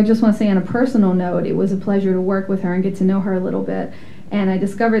 so I just want to say on a personal note, it was a pleasure to work with her and get to know her a little bit. And I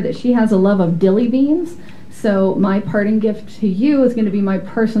discovered that she has a love of dilly beans, so my parting gift to you is going to be my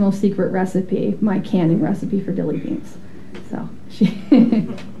personal secret recipe, my canning recipe for dilly beans. So she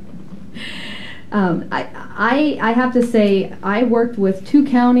I have to say, I worked with 2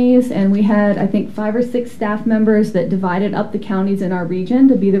 counties, and we had, I think, 5 or 6 staff members that divided up the counties in our region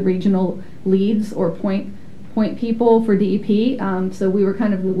to be the regional leads or point people for DEP. So we were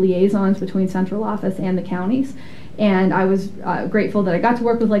kind of the liaisons between central office and the counties. And I was grateful that I got to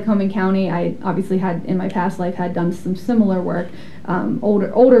work with Lycoming County. I obviously had, in my past life, had done some similar work,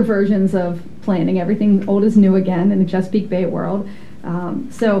 older versions of planning, everything old is new again in the Chesapeake Bay world.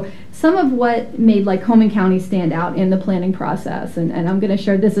 So some of what made Lycoming County stand out in the planning process, and I'm going to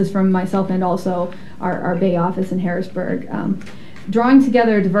share, this is from myself and also our Bay office in Harrisburg, drawing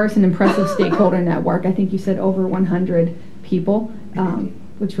together a diverse and impressive stakeholder network. I think you said over 100 people,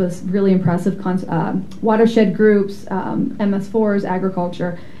 which was really impressive. Watershed groups, MS4s,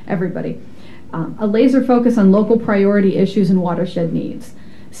 agriculture, everybody. A laser focus on local priority issues and watershed needs.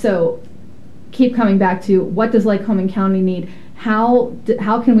 So keep coming back to, what does Lycoming County need? How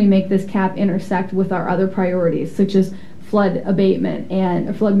can we make this cap intersect with our other priorities, such as flood abatement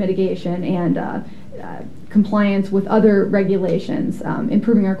and flood mitigation and compliance with other regulations,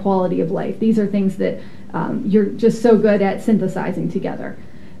 improving our quality of life? These are things that you're just so good at synthesizing together.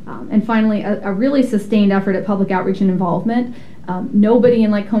 And finally, a really sustained effort at public outreach and involvement. Nobody in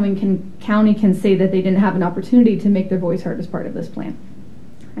Lycoming County can say that they didn't have an opportunity to make their voice heard as part of this plan.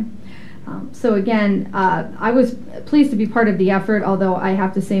 So again, I was pleased to be part of the effort, although I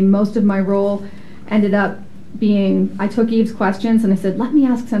have to say most of my role ended up being, I took Eve's questions and I said, let me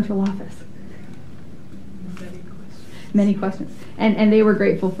ask central office. Many questions. And they were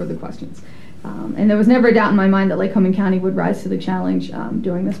grateful for the questions. And there was never a doubt in my mind that Lycoming County would rise to the challenge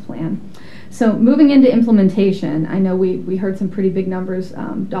doing this plan. So moving into implementation, I know we heard some pretty big numbers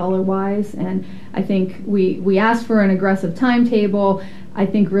dollar-wise, and I think we asked for an aggressive timetable. I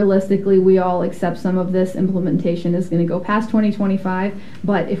think realistically we all accept some of this implementation is going to go past 2025,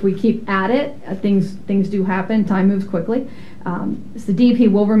 but if we keep at it, things do happen, time moves quickly. So DEP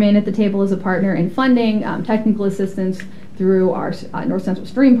will remain at the table as a partner in funding, technical assistance through our North Central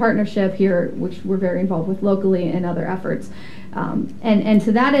Stream partnership here, which we're very involved with locally, and other efforts. And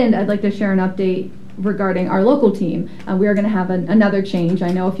to that end, I'd like to share an update regarding our local team. We are going to have another change.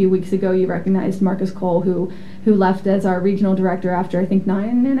 I know a few weeks ago you recognized Marcus Cole, who left as our regional director after, I think,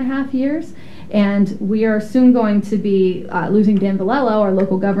 9.5 years. And we are soon going to be losing Dan Valello, our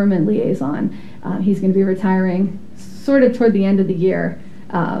local government liaison. He's going to be retiring sort of toward the end of the year.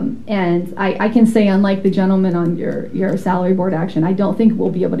 And I can say, unlike the gentleman on your salary board action, I don't think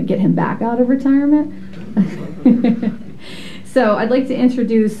we'll be able to get him back out of retirement. So I'd like to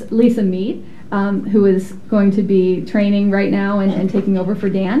introduce Lisa Mead, who is going to be training right now and taking over for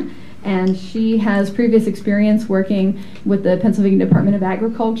Dan. And she has previous experience working with the Pennsylvania Department of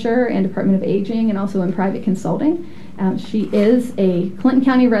Agriculture and Department of Aging, and also in private consulting. She is a Clinton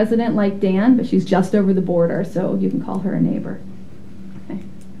County resident like Dan, but she's just over the border, so you can call her a neighbor. Okay.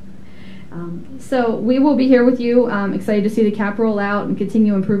 So we will be here with you, excited to see the cap roll out and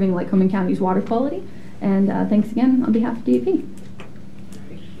continue improving Lycoming County's water quality. And thanks again on behalf of DEP.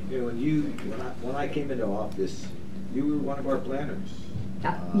 You know, when I came into office, you were one of our planners.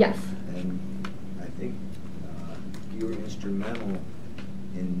 Yes. And I think you were instrumental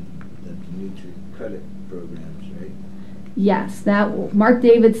in the Nutri-Credit programs, right? Yes, Mark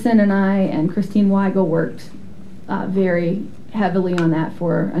Davidson and I and Christine Weigel worked very heavily on that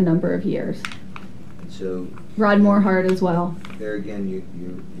for a number of years. And so Rod Morehart as well. there again,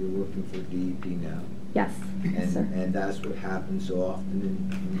 you're working for DEP now. Yes, yes, sir. And that's what happens so often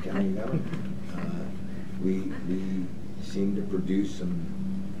in county government. We seem to produce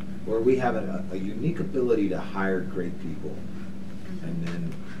we have a unique ability to hire great people, and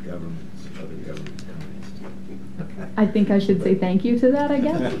then other governments come in. I think I should say thank you to that, I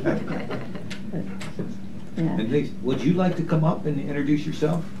guess. Yeah. And Lisa, would you like to come up and introduce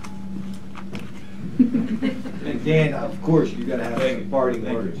yourself? And Dan, of course, you got to have some parting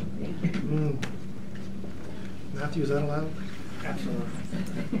words. Matthew, is that allowed? Absolutely.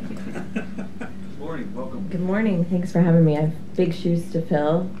 Good morning, welcome. Good morning. Thanks for having me. I have big shoes to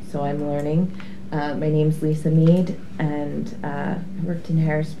fill, so I'm learning. My name's Lisa Mead, and I worked in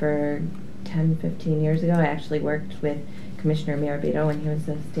Harrisburg 10, 15 years ago. I actually worked with Commissioner Mirabito when he was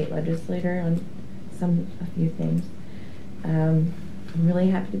a state legislator on a few things. I'm really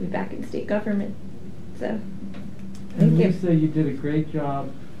happy to be back in state government. So, and Lisa, you did a great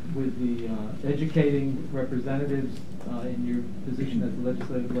job with the educating representatives in your position as a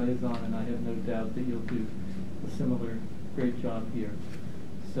legislative liaison, and I have no doubt that you'll do a similar great job here.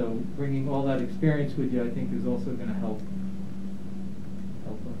 So bringing all that experience with you, I think, is also going to help us.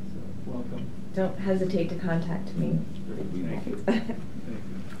 So welcome. Don't hesitate to contact me. Thank you.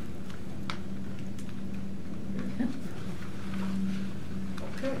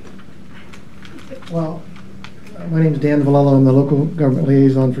 Well, my name is Dan Valello. I'm the local government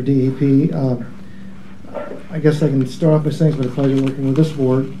liaison for DEP. I guess I can start off by saying it's been a pleasure working with this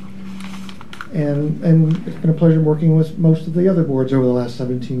board, and it's been a pleasure working with most of the other boards over the last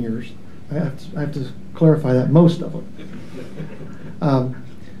 17 years. I have to clarify that, most of them.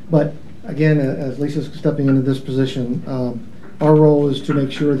 But again, as Lisa's stepping into this position, our role is to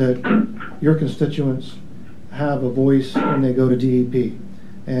make sure that your constituents have a voice when they go to DEP.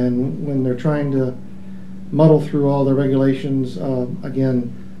 And when they're trying to muddle through all the regulations,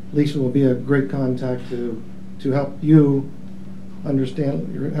 again, Lisa will be a great contact to help you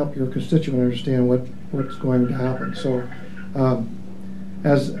understand, help your constituent understand what's going to happen. So,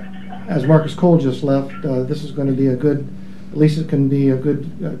 as Marcus Cole just left, this is going to be a good. Lisa can be a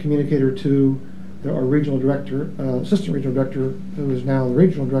good communicator to our regional director, assistant regional director, who is now the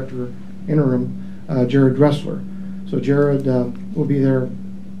regional director interim, Jared Dressler. So Jared will be there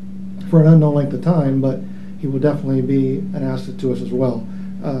for an unknown length of time, but he will definitely be an asset to us as well,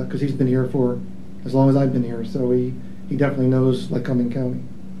 because he's been here for as long as I've been here. So he definitely knows Lycoming County.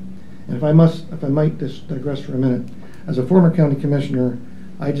 And if I might just digress for a minute, as a former county commissioner,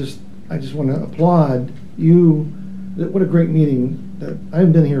 I just want to applaud you. What a great meeting. That I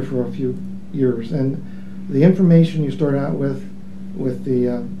haven't been here for a few years, and the information you start out with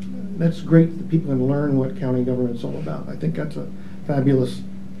the that's great that people can learn what county government's all about. I think that's a fabulous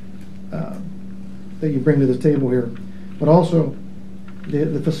that you bring to the table here. But also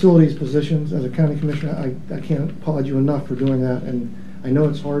the facilities positions as a county commissioner, I can't applaud you enough for doing that. And I know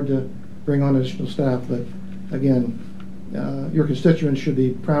it's hard to bring on additional staff, but again, your constituents should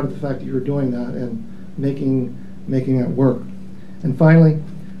be proud of the fact that you're doing that and making that work. And finally,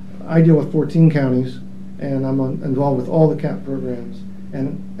 I deal with 14 counties, and I'm involved with all the CAP programs.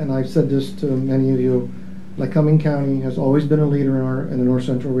 And I've said this to many of you, Lycoming County has always been a leader in the North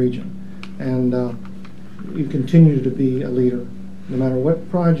Central region. And you continue to be a leader. No matter what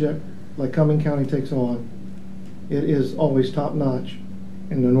project Lycoming County takes on, it is always top notch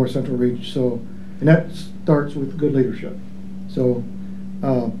in the North Central region. So, and that starts with good leadership. So,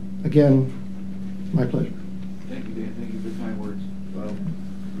 again, my pleasure. Thank you, Dan. Thank you for the kind words. Well,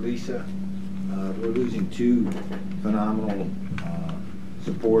 Lisa, we're losing two phenomenal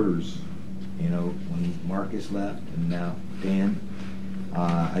supporters. You know, when Marcus left and now Dan.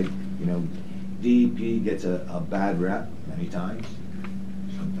 DEP gets a bad rep many times.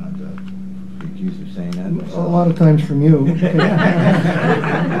 Sometimes I'm accused of saying that myself. A lot of times from you.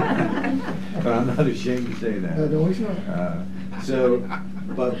 But I'm not ashamed to say that.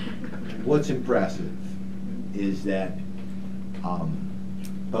 But what's impressive is that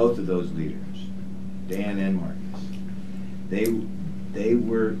both of those leaders, Dan and Marcus, they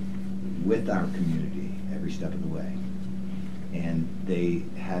were with our community every step of the way. And they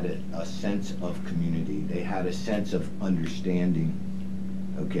had a sense of community. They had a sense of understanding.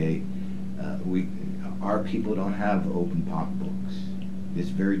 Okay, our people don't have open pocketbooks. It's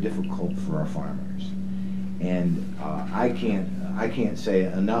very difficult for our farmers, And I can't say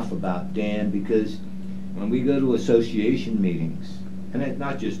enough about Dan, because when we go to association meetings, and it's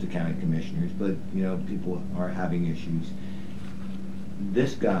not just the county commissioners, but you know, people are having issues,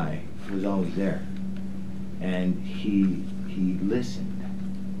 this guy was always there, and he listened.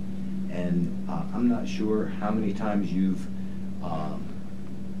 And I'm not sure how many times you've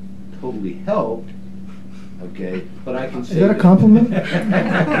totally helped, okay, but I can say... Is that a compliment?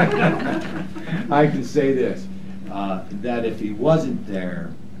 I can say this, that if he wasn't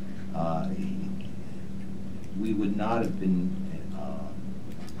there, we would not have been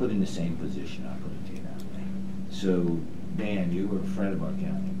put in the same position, I'll put it to you that way. So, Dan, you were a friend of our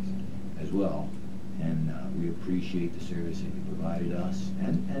county as well, and we appreciate the service that you provided us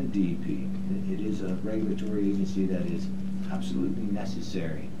and DEP. It is a regulatory agency that is absolutely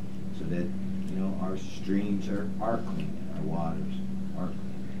necessary so that, you know, our streams are clean and our waters are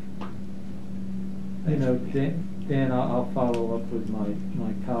clean. You know, Dan, I'll follow up with my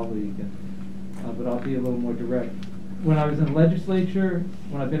colleague, but I'll be a little more direct. When I was in the legislature,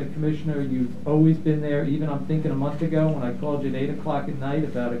 when I've been a commissioner, you've always been there. Even I'm thinking a month ago when I called you at 8 o'clock at night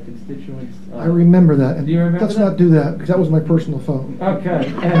about a constituent's... I remember that. And do you remember let's that? not do that, because that was my personal phone.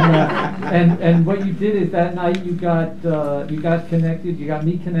 Okay, and what you did is that night you got connected. You got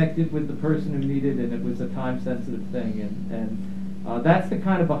me connected with the person who needed, and it was a time-sensitive thing. And that's the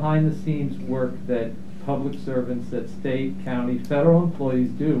kind of behind-the-scenes work that public servants, that state, county, federal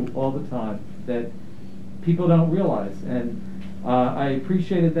employees do all the time that people don't realize. And I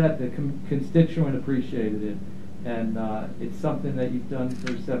appreciated that. The constituent appreciated it. And it's something that you've done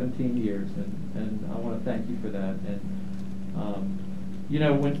for 17 years, and I want to thank you for that. And you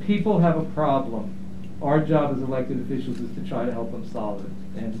know, when people have a problem, our job as elected officials is to try to help them solve it.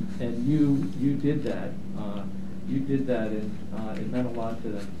 And you did that. You did that, and it meant a lot to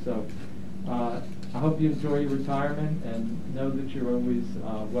them. So I hope you enjoy your retirement, and know that you're always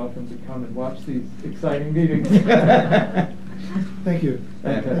welcome to come and watch these exciting meetings. Thank you.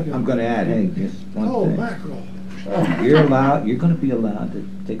 Thank you. I'm going to add, hey, just one thing. Oh, mackerel. You're going to be allowed to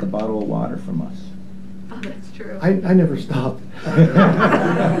take a bottle of water from us. Oh, that's true. I never stopped.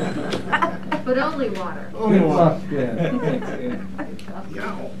 But only water. Only water.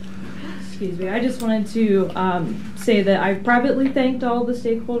 Excuse me. I just wanted to say that I've privately thanked all the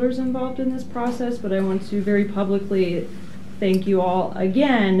stakeholders involved in this process, but I want to very publicly thank you all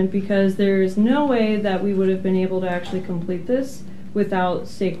again, because there's no way that we would have been able to actually complete this without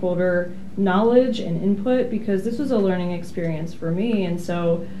stakeholder knowledge and input, because this was a learning experience for me. And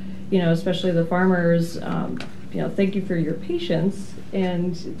so, you know, especially the farmers, you know, thank you for your patience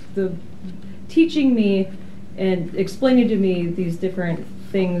and the teaching me and explaining to me these different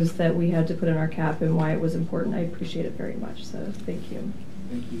things that we had to put in our cap and why it was important. I appreciate it very much, so thank you.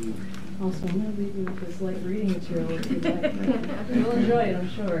 Thank you. Also, I'm going to leave you with this light reading material if you'd like. You'll enjoy it, I'm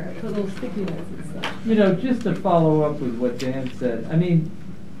sure. I put little sticky notes and stuff. You know, just to follow up with what Dan said, I mean,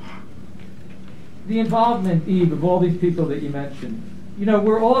 the involvement, Eve, of all these people that you mentioned, you know,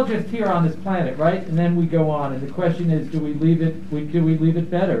 we're all just here on this planet, right? And then we go on, and the question is, do we leave it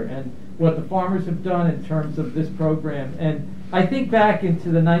better? And what the farmers have done in terms of this program. And I think back into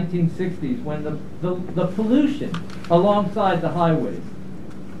the 1960s when the pollution alongside the highways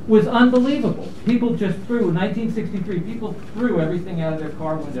was unbelievable. People just threw, in 1963, people threw everything out of their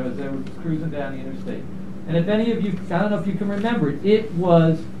car window as they were cruising down the interstate. And if any of you, I don't know if you can remember it, it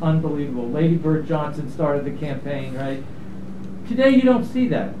was unbelievable. Lady Bird Johnson started the campaign, right? Today you don't see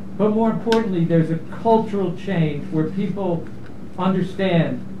that. But more importantly, there's a cultural change where people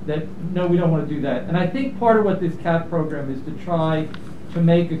understand that, no, we don't want to do that. And I think part of what this CAP program is to try to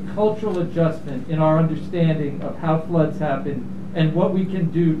make a cultural adjustment in our understanding of how floods happen and what we can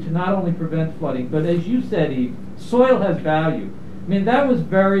do to not only prevent flooding, but as you said, Eve, soil has value. I mean, that was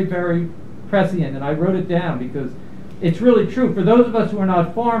very, very prescient, and I wrote it down because it's really true. For those of us who are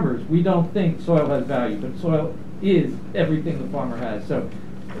not farmers, we don't think soil has value, but soil is everything the farmer has. So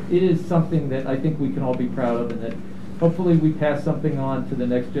it is something that I think we can all be proud of, and that hopefully we pass something on to the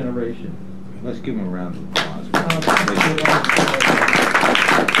next generation. Let's give them a round of applause.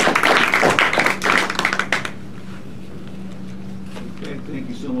 Okay, thank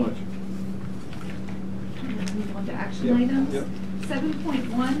you so much. Let's move on to action items. Yep.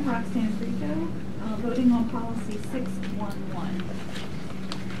 7.1, Roxanne Frico, voting on policy 611.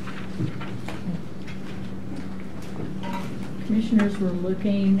 Commissioners were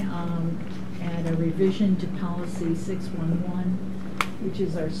looking at a revision to policy 611, which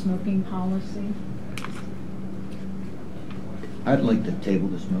is our smoking policy. I'd like to table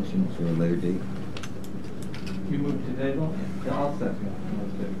this motion for a later date. You move to table? Yeah, I'll second.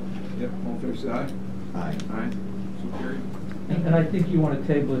 Yep, all fair say aye. Aye. Aye. So carried. And I think you want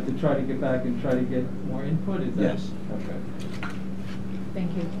to table it to try to get back and try to get more input, is that? Yes. Okay.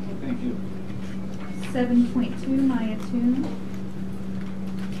 Thank you. Thank you. 7.2, Maya Toon.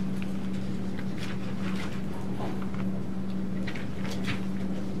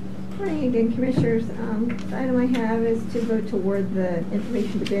 Morning again, Commissioners. The item I have is to vote toward the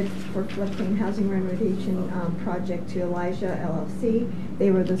information to bid for floodplain housing renovation project to Elijah LLC.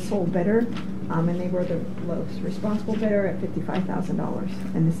 They were the sole bidder, and they were the lowest responsible bidder at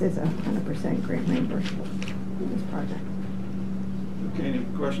 $55,000. And this is 100% grant reimbursable for this project. Okay, any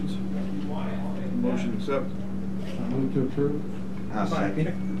questions? Motion accept. I move to approve. I'll second.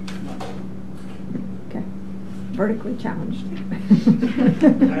 Okay. Vertically challenged. I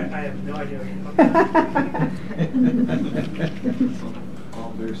have no idea what you're talking about.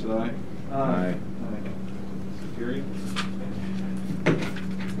 All fair side? Aye. So carried.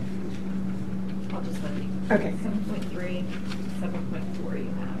 I'll just let you. Okay. 7.3, 7.4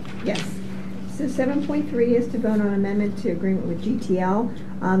 you have. Yes. So 7.3 is to vote on amendment to agreement with GTL.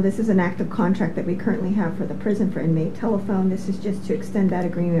 This is an active contract that we currently have for the prison for inmate telephone. This is just to extend that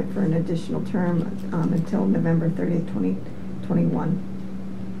agreement for an additional term until November 30th, 2021.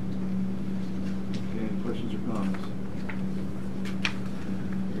 Okay, any questions or comments?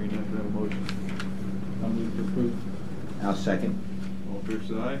 Hearing none, can I have a motion? I'll move to approve. I'll second. All fair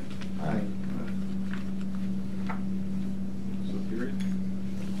side? Aye. So carried.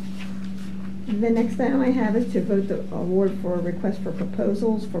 The next item I have is to vote the award for a request for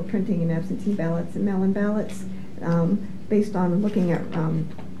proposals for printing and absentee ballots and mail-in ballots. Based on looking at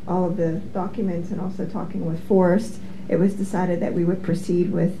all of the documents and also talking with Forrest, it was decided that we would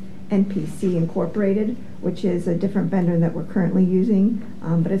proceed with NPC Incorporated, which is a different vendor that we're currently using.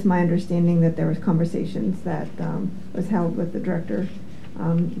 But it's my understanding that there was conversations that was held with the director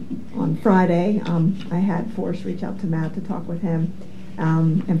on Friday. I had Forrest reach out to Matt to talk with him.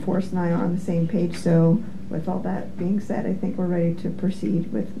 And Forrest and I are on the same page, so with all that being said, I think we're ready to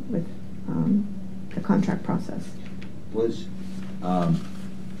proceed with the contract process. Was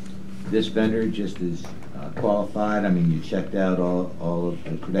this vendor just as qualified? I mean, you checked out all of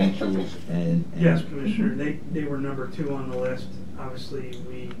the credentials and Yes, Commissioner, they were number 2 on the list. Obviously,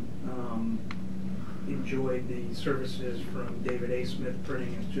 we enjoyed the services from David A. Smith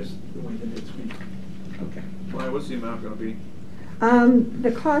Printing. It's just the way that it's been. Okay. Why, what's the amount going to be?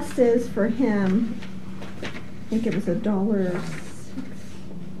 The cost is for him, I think it was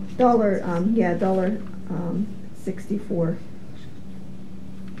 $1.64.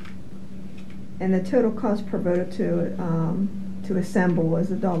 And the total cost per vote to assemble was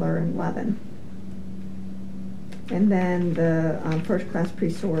 $1.11. And then the first class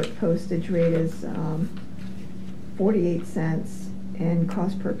pre-sort postage rate is 48 cents, and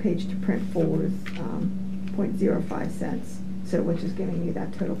cost per page to print full is 0.05 cents. So, which is giving you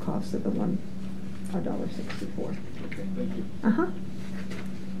that total cost of the $1.64. Okay, thank you.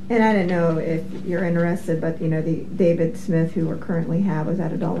 And I don't know if you're interested, but you know, the David Smith, who we currently have, is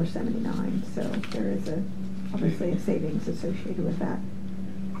at $1.79. So there is obviously a savings associated with that.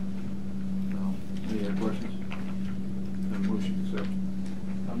 Any other questions? Have a motion to accept.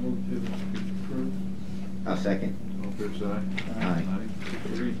 I'll move to approve. I'll second. All fair side? Aye. So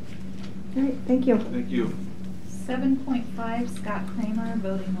carried. All right, thank you. Thank you. 7.5, Scott Kramer,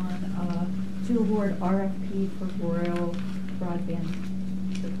 voting on to award RFP for rural broadband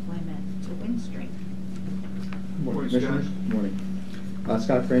deployment to Windstream. Good morning, Morning, Commissioners. Scott. Good morning.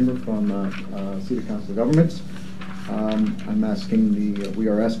 Scott Kramer from Cedar Council of Governments. We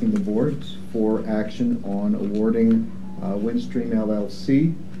are asking the board for action on awarding Windstream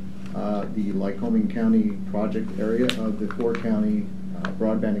LLC the Lycoming County project area of the 4-county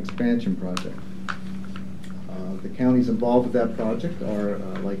broadband expansion project. The counties involved with that project are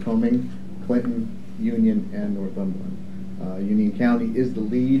Lycoming, Clinton, Union, and Northumberland. Union County is the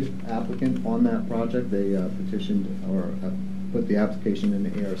lead applicant on that project. They petitioned or put the application in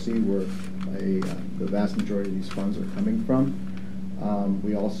the ARC where the vast majority of these funds are coming from.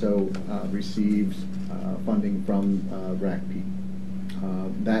 We also received funding from RACP.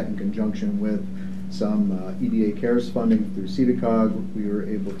 That in conjunction with some EDA CARES funding through CEDACOG, we were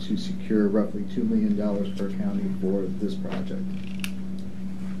able to secure roughly $2 million per county for this project.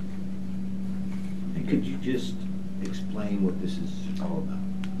 And could you just explain what this is all about?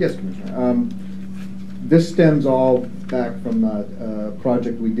 Yes, Commissioner. This stems all back from a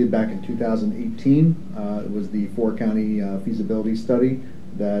project we did back in 2018. It was the 4-county feasibility study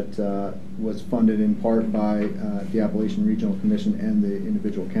that was funded in part by the Appalachian Regional Commission and the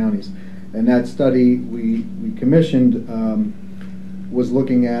individual counties. And that study we commissioned was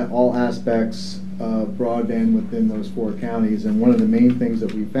looking at all aspects broadband within those 4 counties, and one of the main things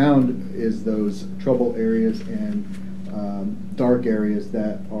that we found is those trouble areas and dark areas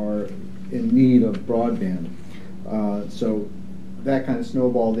that are in need of broadband. So that kind of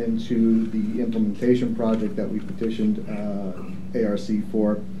snowballed into the implementation project that we petitioned ARC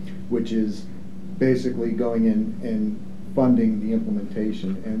for, which is basically going in and funding the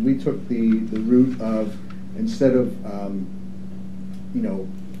implementation. And we took the route of, instead of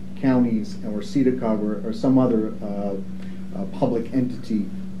counties or CEDACOG or some other public entity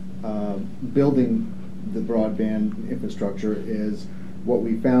building the broadband infrastructure, is what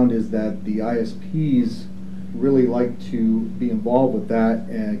we found is that the ISPs really like to be involved with that,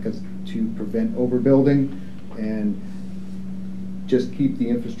 and to prevent overbuilding and just keep the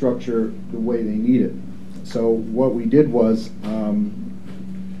infrastructure the way they need it. So what we did was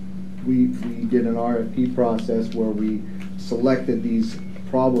we did an RFP process where we selected these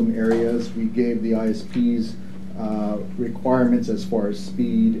problem areas. We gave the ISPs requirements as far as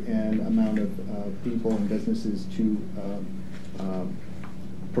speed and amount of people and businesses to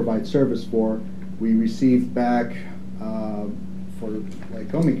provide service for. We received back, for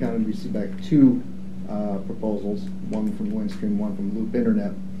Lycoming County, we received back 2 proposals, one from Windstream, one from Loop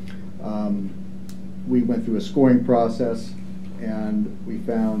Internet. We went through a scoring process, and we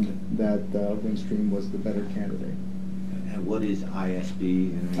found that Windstream was the better candidate. And what is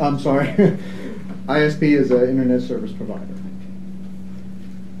ISP? I'm sorry. ISP is an internet service provider.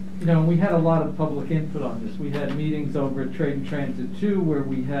 You know, we had a lot of public input on this. We had meetings over at Trade and Transit 2 where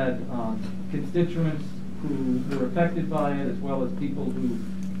we had constituents who were affected by it, as well as people who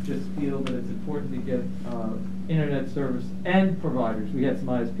just feel that it's important to get internet service, and providers. We had some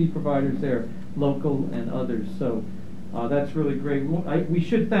ISP providers there, local and others. So that's really great. We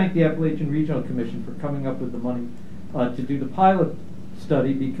should thank the Appalachian Regional Commission for coming up with the money to do the pilot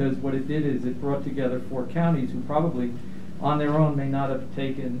study, because what it did is it brought together 4 counties who probably on their own may not have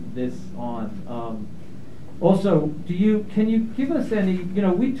taken this on. Also, can you give us any,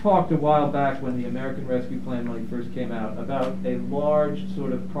 we talked a while back when the American Rescue Plan money first came out about a large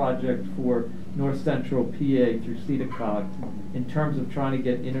sort of project for North Central PA through CEDACOG in terms of trying to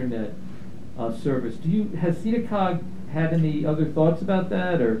get internet service. Has CEDACOG had any other thoughts about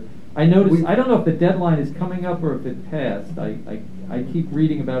that? Or I noticed, I don't know if the deadline is coming up or if it passed. I keep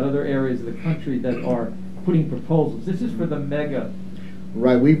reading about other areas of the country that are putting proposals. This is for the mega.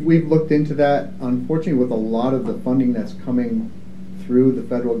 Right, we've looked into that. Unfortunately, with a lot of the funding that's coming through the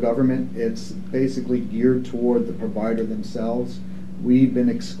federal government, it's basically geared toward the provider themselves. We've been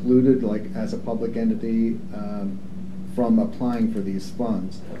excluded, as a public entity, from applying for these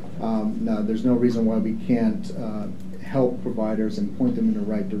funds. Now, there's no reason why we can't help providers and point them in the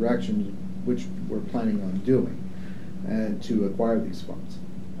right direction, which we're planning on doing, to acquire these funds.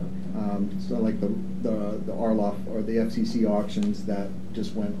 So like the RLOF or the FCC auctions that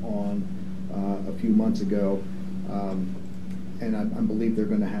just went on a few months ago, and I believe they're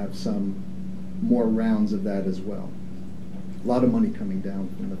going to have some more rounds of that as well. A lot of money coming down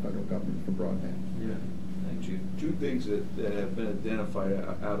from the federal government for broadband. Yeah. Two things that have been identified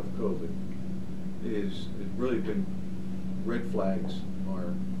out of COVID is really been red flags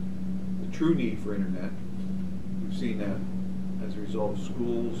are the true need for internet. We've seen that as a result of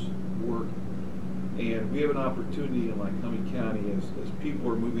schools, work, and we have an opportunity in Lycoming County as people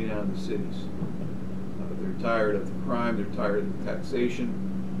are moving out of the cities. They're tired of the crime, they're tired of the taxation.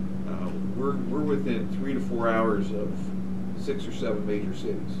 We're within 3 to 4 hours of 6 or 7 major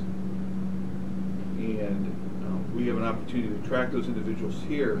cities. And we have an opportunity to attract those individuals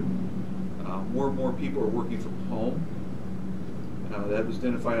here. More and more people are working from home. That was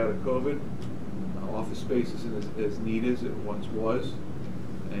identified out of COVID. Office space isn't as neat as it once was.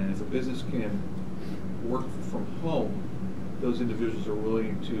 And if a business can work from home, those individuals are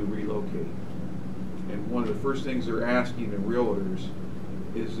willing to relocate. And one of the first things they're asking the realtors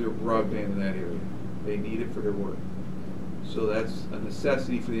is there broadband in that area. They need it for their work. So that's a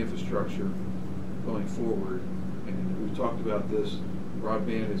necessity for the infrastructure going forward. And we've talked about this.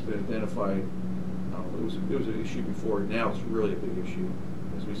 Broadband has been identified. It was an issue before. Now it's really a big issue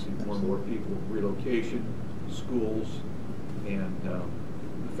as we see more and more people relocation, schools, and the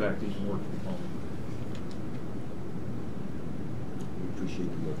fact that you can work from home. We appreciate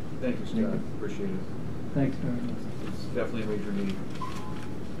the work. Thank you, Scott. Appreciate it. Thanks very much. It's definitely a major need.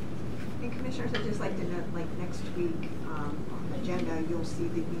 And Commissioners, I'd just like to note, next week on the agenda, you'll see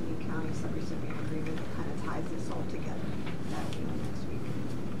the Union County subrecipient agreement that kind of ties this all together. That'll be on next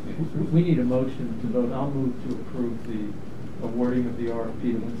week. We need a motion to vote. I'll move to approve the awarding of the RFP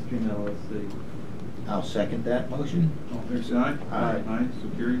to Windstream LLC. I'll second that motion. All fair side? Aye. Aye. So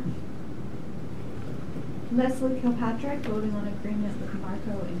carried. Leslie Kilpatrick, voting on agreement with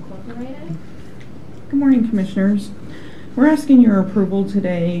Marco Incorporated. Good morning, Commissioners. We're asking your approval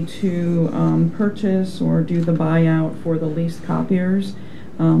today to purchase or do the buyout for the leased copiers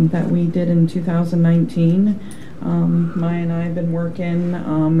that we did in 2019. Maya and I have been working,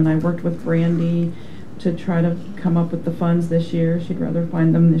 and I worked with Brandy to try to come up with the funds this year. She'd rather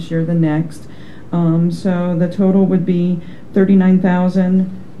find them this year than next. So the total would be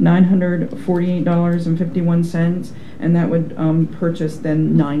 $39,948.51, and that would purchase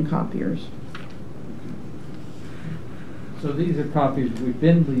then 9 copiers. So these are copies we've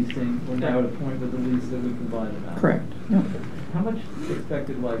been leasing. We're now at a point with the lease that we can buy them out. Correct. Yep. How much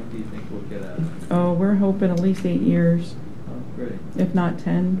expected life do you think we'll get out of it? Oh, we're hoping at least 8 years. Oh, great. If not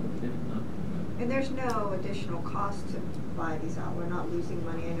 10. And there's no additional cost to buy these out. We're not losing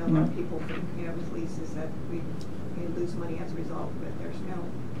money. I know a lot of people think, with leases that we lose money as a result, but there's no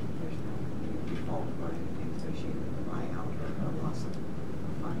default or anything associated with the buyout or loss of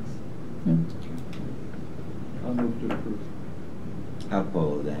funds. I'll move to approve. I'll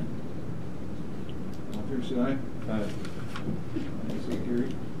follow that. All fair side? Aye. So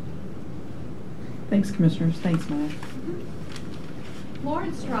carried. Thanks, Commissioners. Thanks, Maya.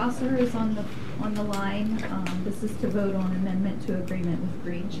 Lauren Strasser is on the line. This is to vote on amendment to agreement with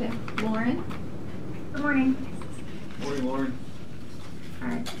Green Chip. Lauren? Good morning. Morning, Lauren.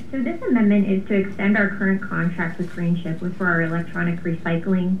 So this amendment is to extend our current contract with Green Chip for our electronic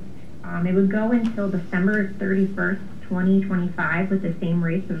recycling. It would go until December 31st, 2025 with the same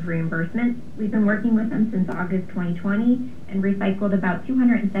rates of reimbursement. We've been working with them since August 2020 and recycled about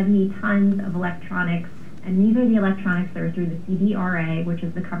 270 tons of electronics. And these are the electronics that are through the CDRA, which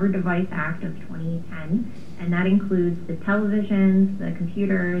is the Covered Device Act of 2010. And that includes the televisions, the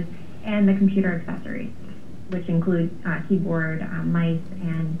computers, and the computer accessories, which include keyboard, mice,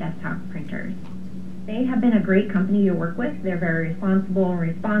 and desktop printers. They have been a great company to work with. They're very responsible and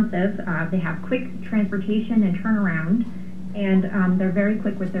responsive. They have quick transportation and turnaround, and they're very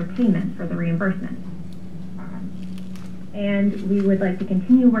quick with their payment for the reimbursement. And we would like to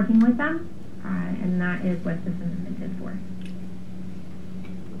continue working with them, and that is what this amendment is for.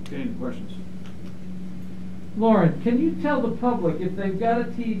 Okay, any questions? Lauren, can you tell the public if they've got a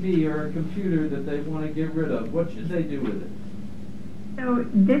TV or a computer that they want to get rid of, what should they do with it? So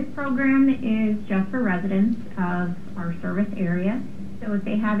this program is just for residents of our service area. So if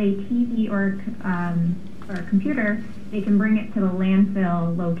they have a TV or a computer, they can bring it to the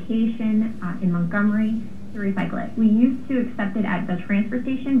landfill location in Montgomery to recycle it. We used to accept it at the transfer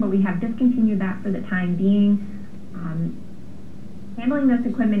station, but we have discontinued that for the time being. Handling this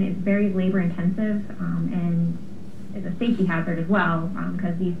equipment is very labor intensive and is a safety hazard as well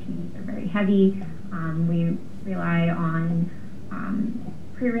because these TVs are very heavy. We rely on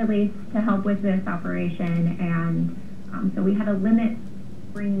pre-release to help with this operation, and so we had to limit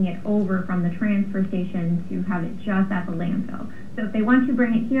bringing it over from the transfer station to have it just at the landfill. So if they want to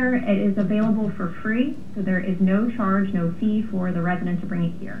bring it here, it is available for free, so there is no charge, no fee for the resident to bring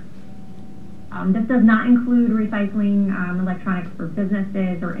it here. This does not include recycling electronics for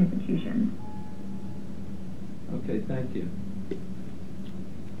businesses or institutions. Okay, thank you. Can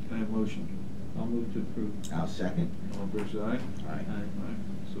I have a motion? I'll move to approve. I'll second. All fair side? Aye. Aye.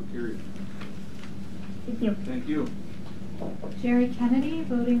 So carried. Thank you. Thank you. Jerry Kennedy,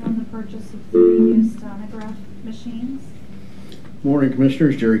 voting on the purchase of 3 new stenograph machines. Morning,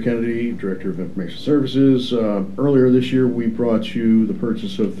 Commissioners. Jerry Kennedy, Director of Information Services. Earlier this year, we brought you the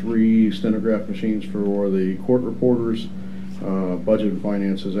purchase of 3 stenograph machines for the court reporters. Budget and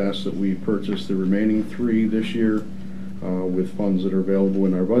Finance has asked that we purchase the remaining 3 this year with funds that are available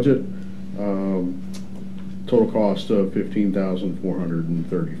in our budget. Total cost of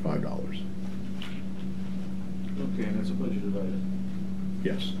 $15,435. Okay, and that's a budgeted item?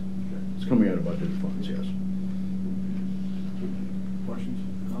 Yes. It's coming out of budgeted funds, yes. Questions,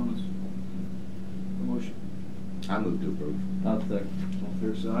 comments? A motion? I move to approve. I'll second. All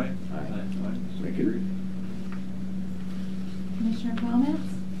fair side? Aye. So Thank you. carried. Commissioner comments?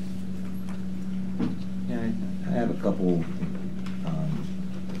 Yeah, I have a couple.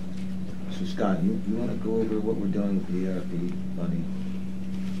 So Scott, you want to go over what we're doing with the ERP funding?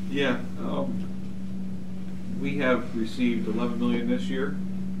 Yeah, we have received $11 million this year.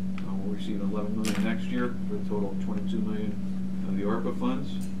 We'll receive $11 million next year for a total of $22 million of the ARPA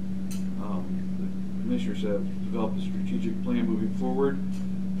funds. The commissioners have developed a strategic plan moving forward.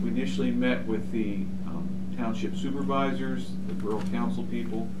 We initially met with the township supervisors, the borough council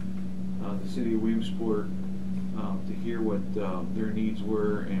people, the city of Williamsport, to hear what their needs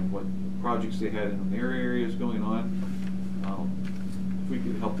were and what projects they had in their areas going on. If we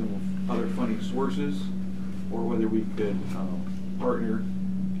could help them with other funding sources, or whether we could partner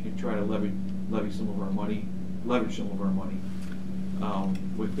and try to leverage some of our money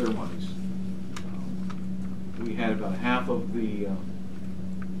with their monies. We had about half of the,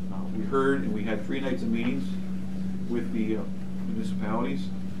 we heard, and we had 3 nights of meetings with the municipalities,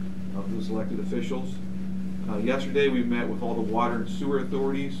 of those elected officials. Yesterday we met with all the water and sewer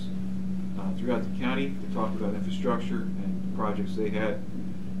authorities throughout the county to talk about infrastructure and projects they had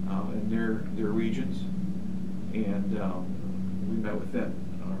in their regions, and we met with them.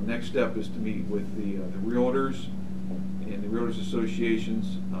 Our next step is to meet with the realtors and the realtors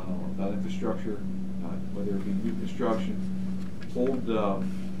associations about infrastructure, whether it be new construction, old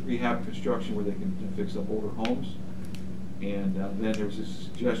rehab construction where they can fix up older homes. And then there was a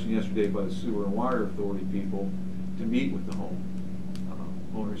suggestion yesterday by the Sewer and Water Authority people to meet with the home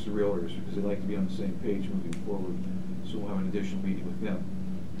owners, the realtors, because they'd like to be on the same page moving forward. So we'll have an additional meeting with them.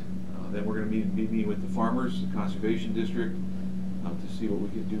 Then we're going to be meeting with the farmers, the Conservation District, to see what we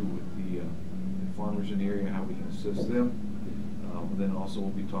can do with the farmers in the area, how we can assist them. Then also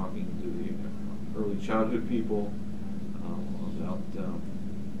we'll be talking to the early childhood people about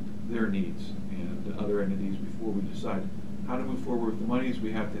their needs and other entities before we decide how to move forward with the monies.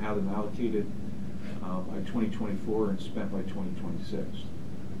 We have to have them allocated by 2024 and spent by 2026.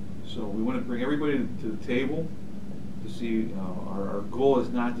 So we want to bring everybody to the table to see our goal is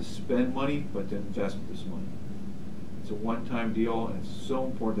not to spend money, but to invest this money. It's a one-time deal, and it's so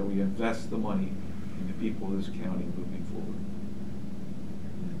important that we invest the money in the people of this county moving forward.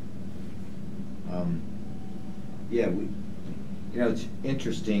 Yeah, it's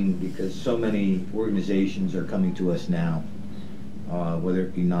interesting because so many organizations are coming to us now, whether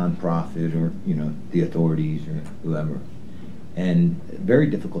it be nonprofit or the authorities or whoever, and very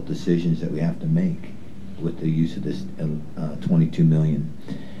difficult decisions that we have to make with the use of this $22 million.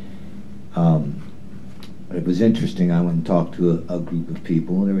 It was interesting. I went and talked to a group of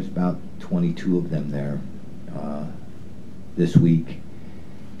people. There was about 22 of them there this week,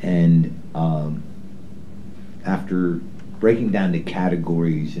 and after breaking down the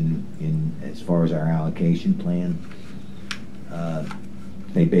categories in as far as our allocation plan,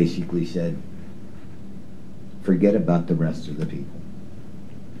 they basically said, forget about the rest of the people.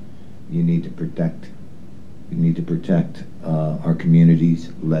 You need to protect our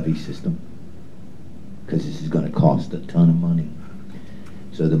community's levy system, because this is going to cost a ton of money.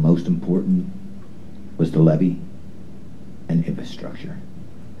 So the most important was the levy and infrastructure.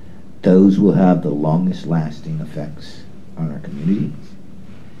 Those will have the longest lasting effects on our communities,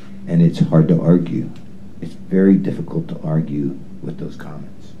 and it's hard to argue. It's very difficult to argue with those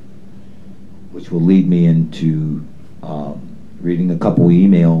comments, which will lead me into reading a couple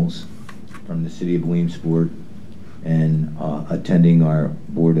emails from the city of Williamsport and attending our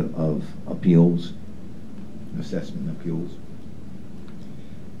Board of Appeals, Assessment Appeals.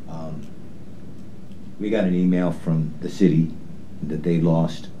 We got an email from the city that they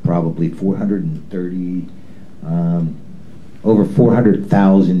lost probably over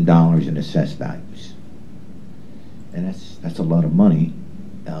 $400,000 in assessed values, and that's a lot of money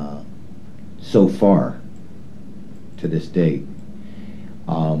so far to this date,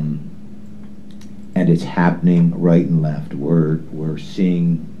 and it's happening right and left. We're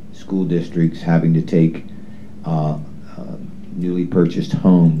seeing school districts having to take newly purchased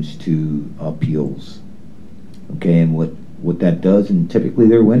homes to appeals. Okay, and what that does, and typically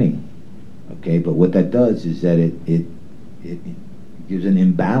they're winning. Okay, but what that does is that it gives an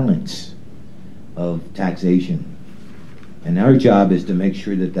imbalance of taxation, and our job is to make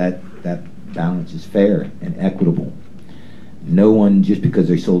sure that balance is fair and equitable. No one, just because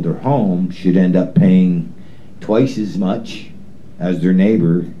they sold their home, should end up paying twice as much as their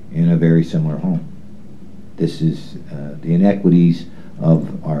neighbor in a very similar home. This is the inequities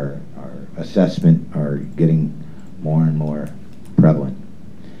of our assessment are getting more and more prevalent.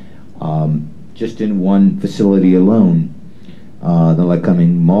 Just in one facility alone, the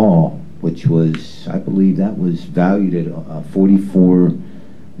Lycoming Mall, which was, I believe that was valued at $44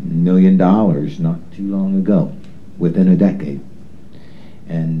 million not too long ago, within a decade.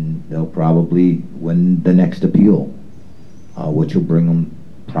 And they'll probably win the next appeal, which will bring them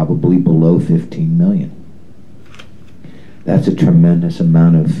probably below $15 million. That's a tremendous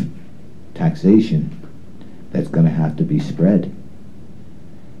amount of taxation that's going to have to be spread.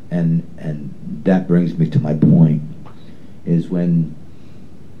 And that brings me to my point, is when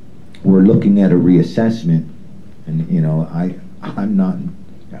we're looking at a reassessment, and I'm not,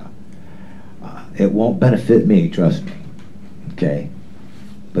 it won't benefit me, trust me, okay,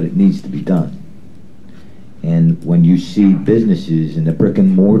 but it needs to be done. And when you see businesses in the brick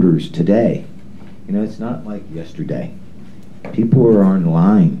and mortars today, You know, it's not like yesterday. People are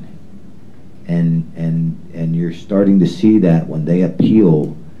online, and you're starting to see that when they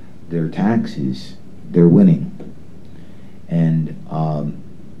appeal their taxes, they're winning. And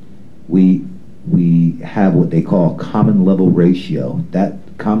we have what they call common level ratio. That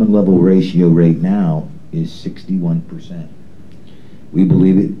common level ratio right now is 61%. We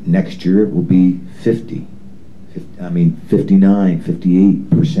believe it next year it will be 59,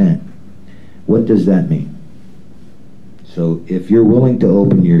 58%. What does that mean? So if you're willing to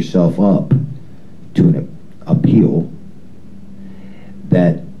open yourself up to an appeal,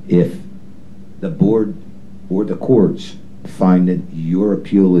 that if the board or the courts find that your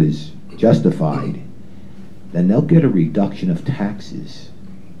appeal is justified, then they'll get a reduction of taxes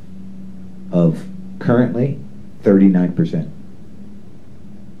of currently 39%.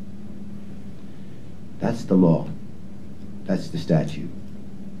 That's the law. That's the statute.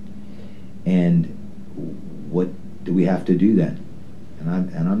 And what do we have to do then?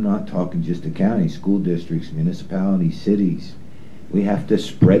 And I'm not talking just the county, school districts, municipalities, cities. We have to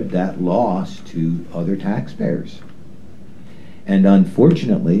spread that loss to other taxpayers. And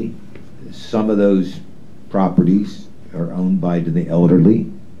unfortunately, some of those properties are owned by the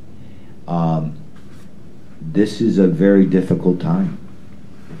elderly. This is a very difficult time.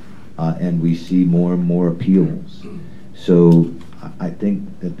 And we see more and more appeals. So I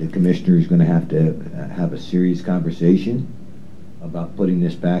think that the commissioner is going to have a serious conversation about putting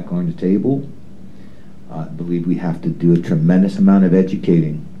this back on the table. I believe we have to do a tremendous amount of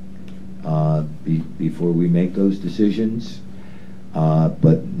educating before we make those decisions.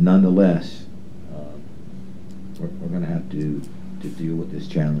 But nonetheless, we're going to have to deal with this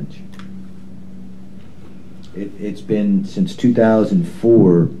challenge. It's been since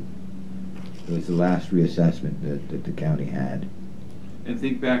 2004. It was the last reassessment that the county had. And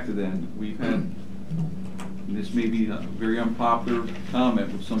think back to then. We've had, and this may be a very unpopular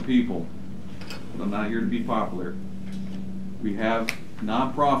comment with some people, but I'm not here to be popular. We have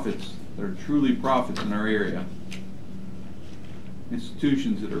nonprofits that are truly profits in our area.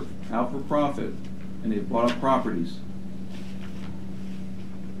 Institutions that are out for profit, and they've bought up properties.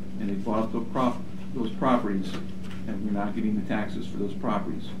 And they've bought up those properties, and we're not getting the taxes for those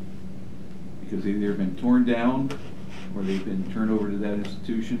properties. Because they've either been torn down or they've been turned over to that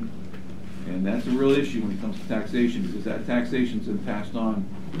institution. And that's a real issue when it comes to taxation, because that taxation's been passed on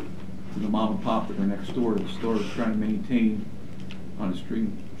to the mom and pop that are next door. The store is trying to maintain on a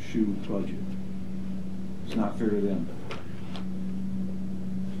string shoe budget. It's not fair to them.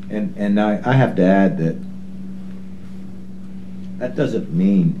 And I have to add that doesn't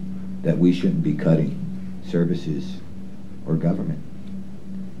mean that we shouldn't be cutting services or government.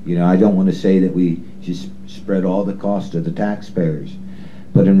 You know, I don't want to say that we just spread all the cost to the taxpayers,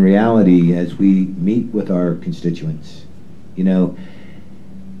 but in reality, as we meet with our constituents, you know,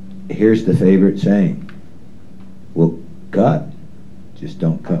 here's the favorite saying: well, cut, just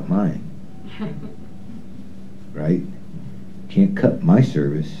don't cut mine. Right? Can't cut my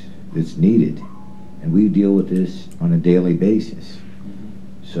service that's needed, and we deal with this on a daily basis.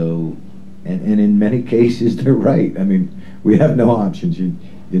 So, and in many cases, they're right. I mean, we have no options.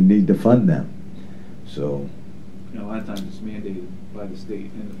 You need to fund them. So, you know, a lot of times it's mandated by the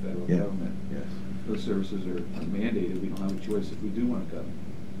state and the federal government. Yes. Those services are mandated. We don't have a choice if we do want to cut them.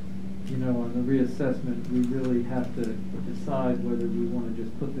 You know, on the reassessment, we really have to decide whether we want to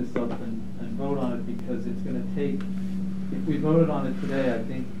just put this up and vote on it, because it's going to take, if we voted on it today, I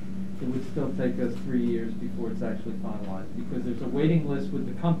think it would still take us 3 years before it's actually finalized, because there's a waiting list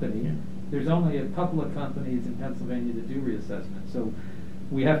with the company. Yeah. There's only a couple of companies in Pennsylvania that do reassessment. So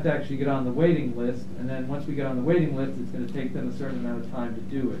we have to actually get on the waiting list, and then once we get on the waiting list, it's going to take them a certain amount of time to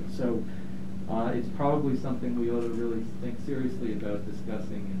do it. So it's probably something we ought to really think seriously about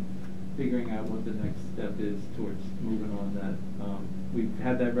discussing and figuring out what the next step is towards moving on that. We've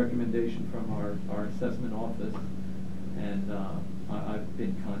had that recommendation from our assessment office, and I've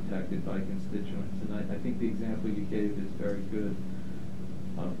been contacted by constituents, and I think the example you gave is very good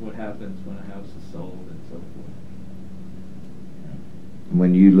of what happens when a house is sold and so forth.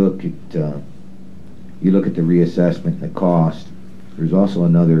 When you look at the reassessment and the cost, there's also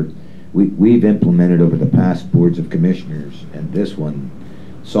another. We've implemented over the past boards of commissioners and this one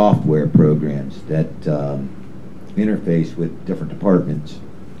software programs that interface with different departments,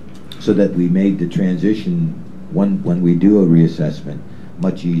 so that we made the transition when we do a reassessment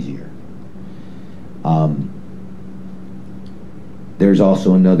much easier. There's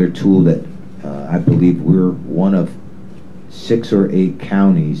also another tool that I believe we're one of 6 or 8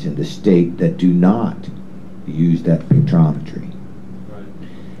 counties in the state that do not use that spectrometry. Right.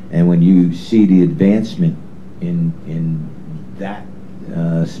 And when you see the advancement in that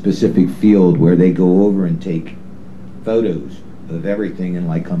specific field where they go over and take photos of everything in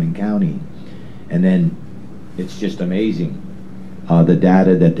Lycoming County, and then it's just amazing the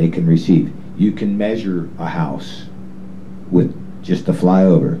data that they can receive. You can measure a house with just a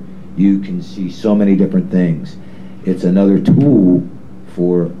flyover. You can see so many different things. It's another tool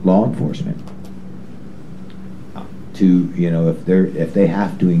for law enforcement to, if they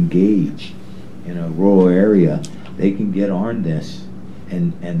have to engage in a rural area, they can get on this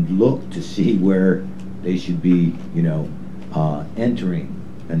and look to see where they should be, entering,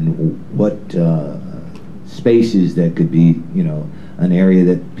 and what spaces that could be, an area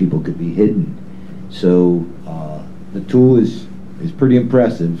that people could be hidden. So the tool is pretty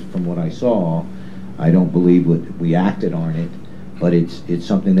impressive from what I saw. I don't believe we acted on it, but it's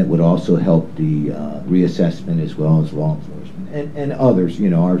something that would also help the reassessment as well as law enforcement and others,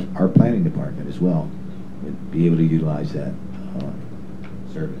 our planning department as well, would be able to utilize that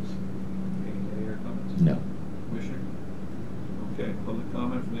service. Any other comments? No. Commissioner? Okay, public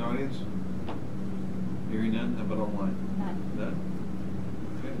comment from the audience? Hearing none, how about online? None.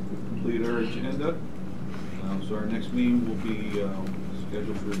 Okay, we've completed our agenda. So our next meeting will be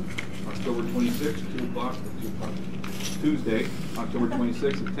scheduled for October 26th, 2 o'clock, Tuesday, October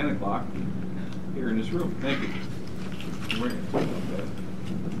 26th at 10 o'clock, here in this room. Thank you.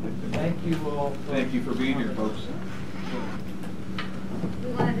 Thank you all. Thank you for being here, folks.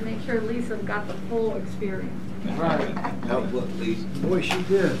 We wanted to make sure Lisa got the full experience. Right. Help, look, please. Boy, she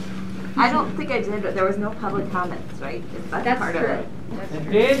did. I don't think I did, but there was no public comments, right? That's part true. of it.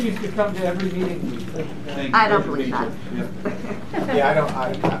 And Dan used to come to every meeting. I don't believe that. Yeah,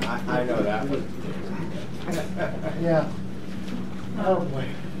 I know that one. Yeah. Oh, boy.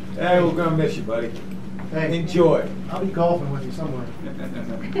 Hey, we're gonna miss you, buddy. Hey. Enjoy. I'll be golfing with you somewhere.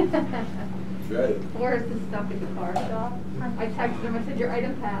 Right. Where's the stuff in the car shop? I texted him, I said, your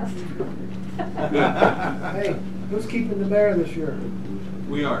item passed. Hey, who's keeping the bear this year?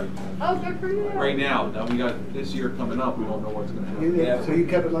 We are. Oh, good for you. Right now. Now we got this year coming up. We don't know what's going to happen. So you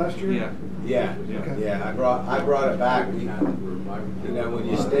kept it last year? Yeah. Yeah, Okay. yeah. I brought it back. When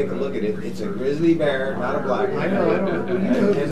you take a look at it, it's a grizzly bear, not a black bear. I know.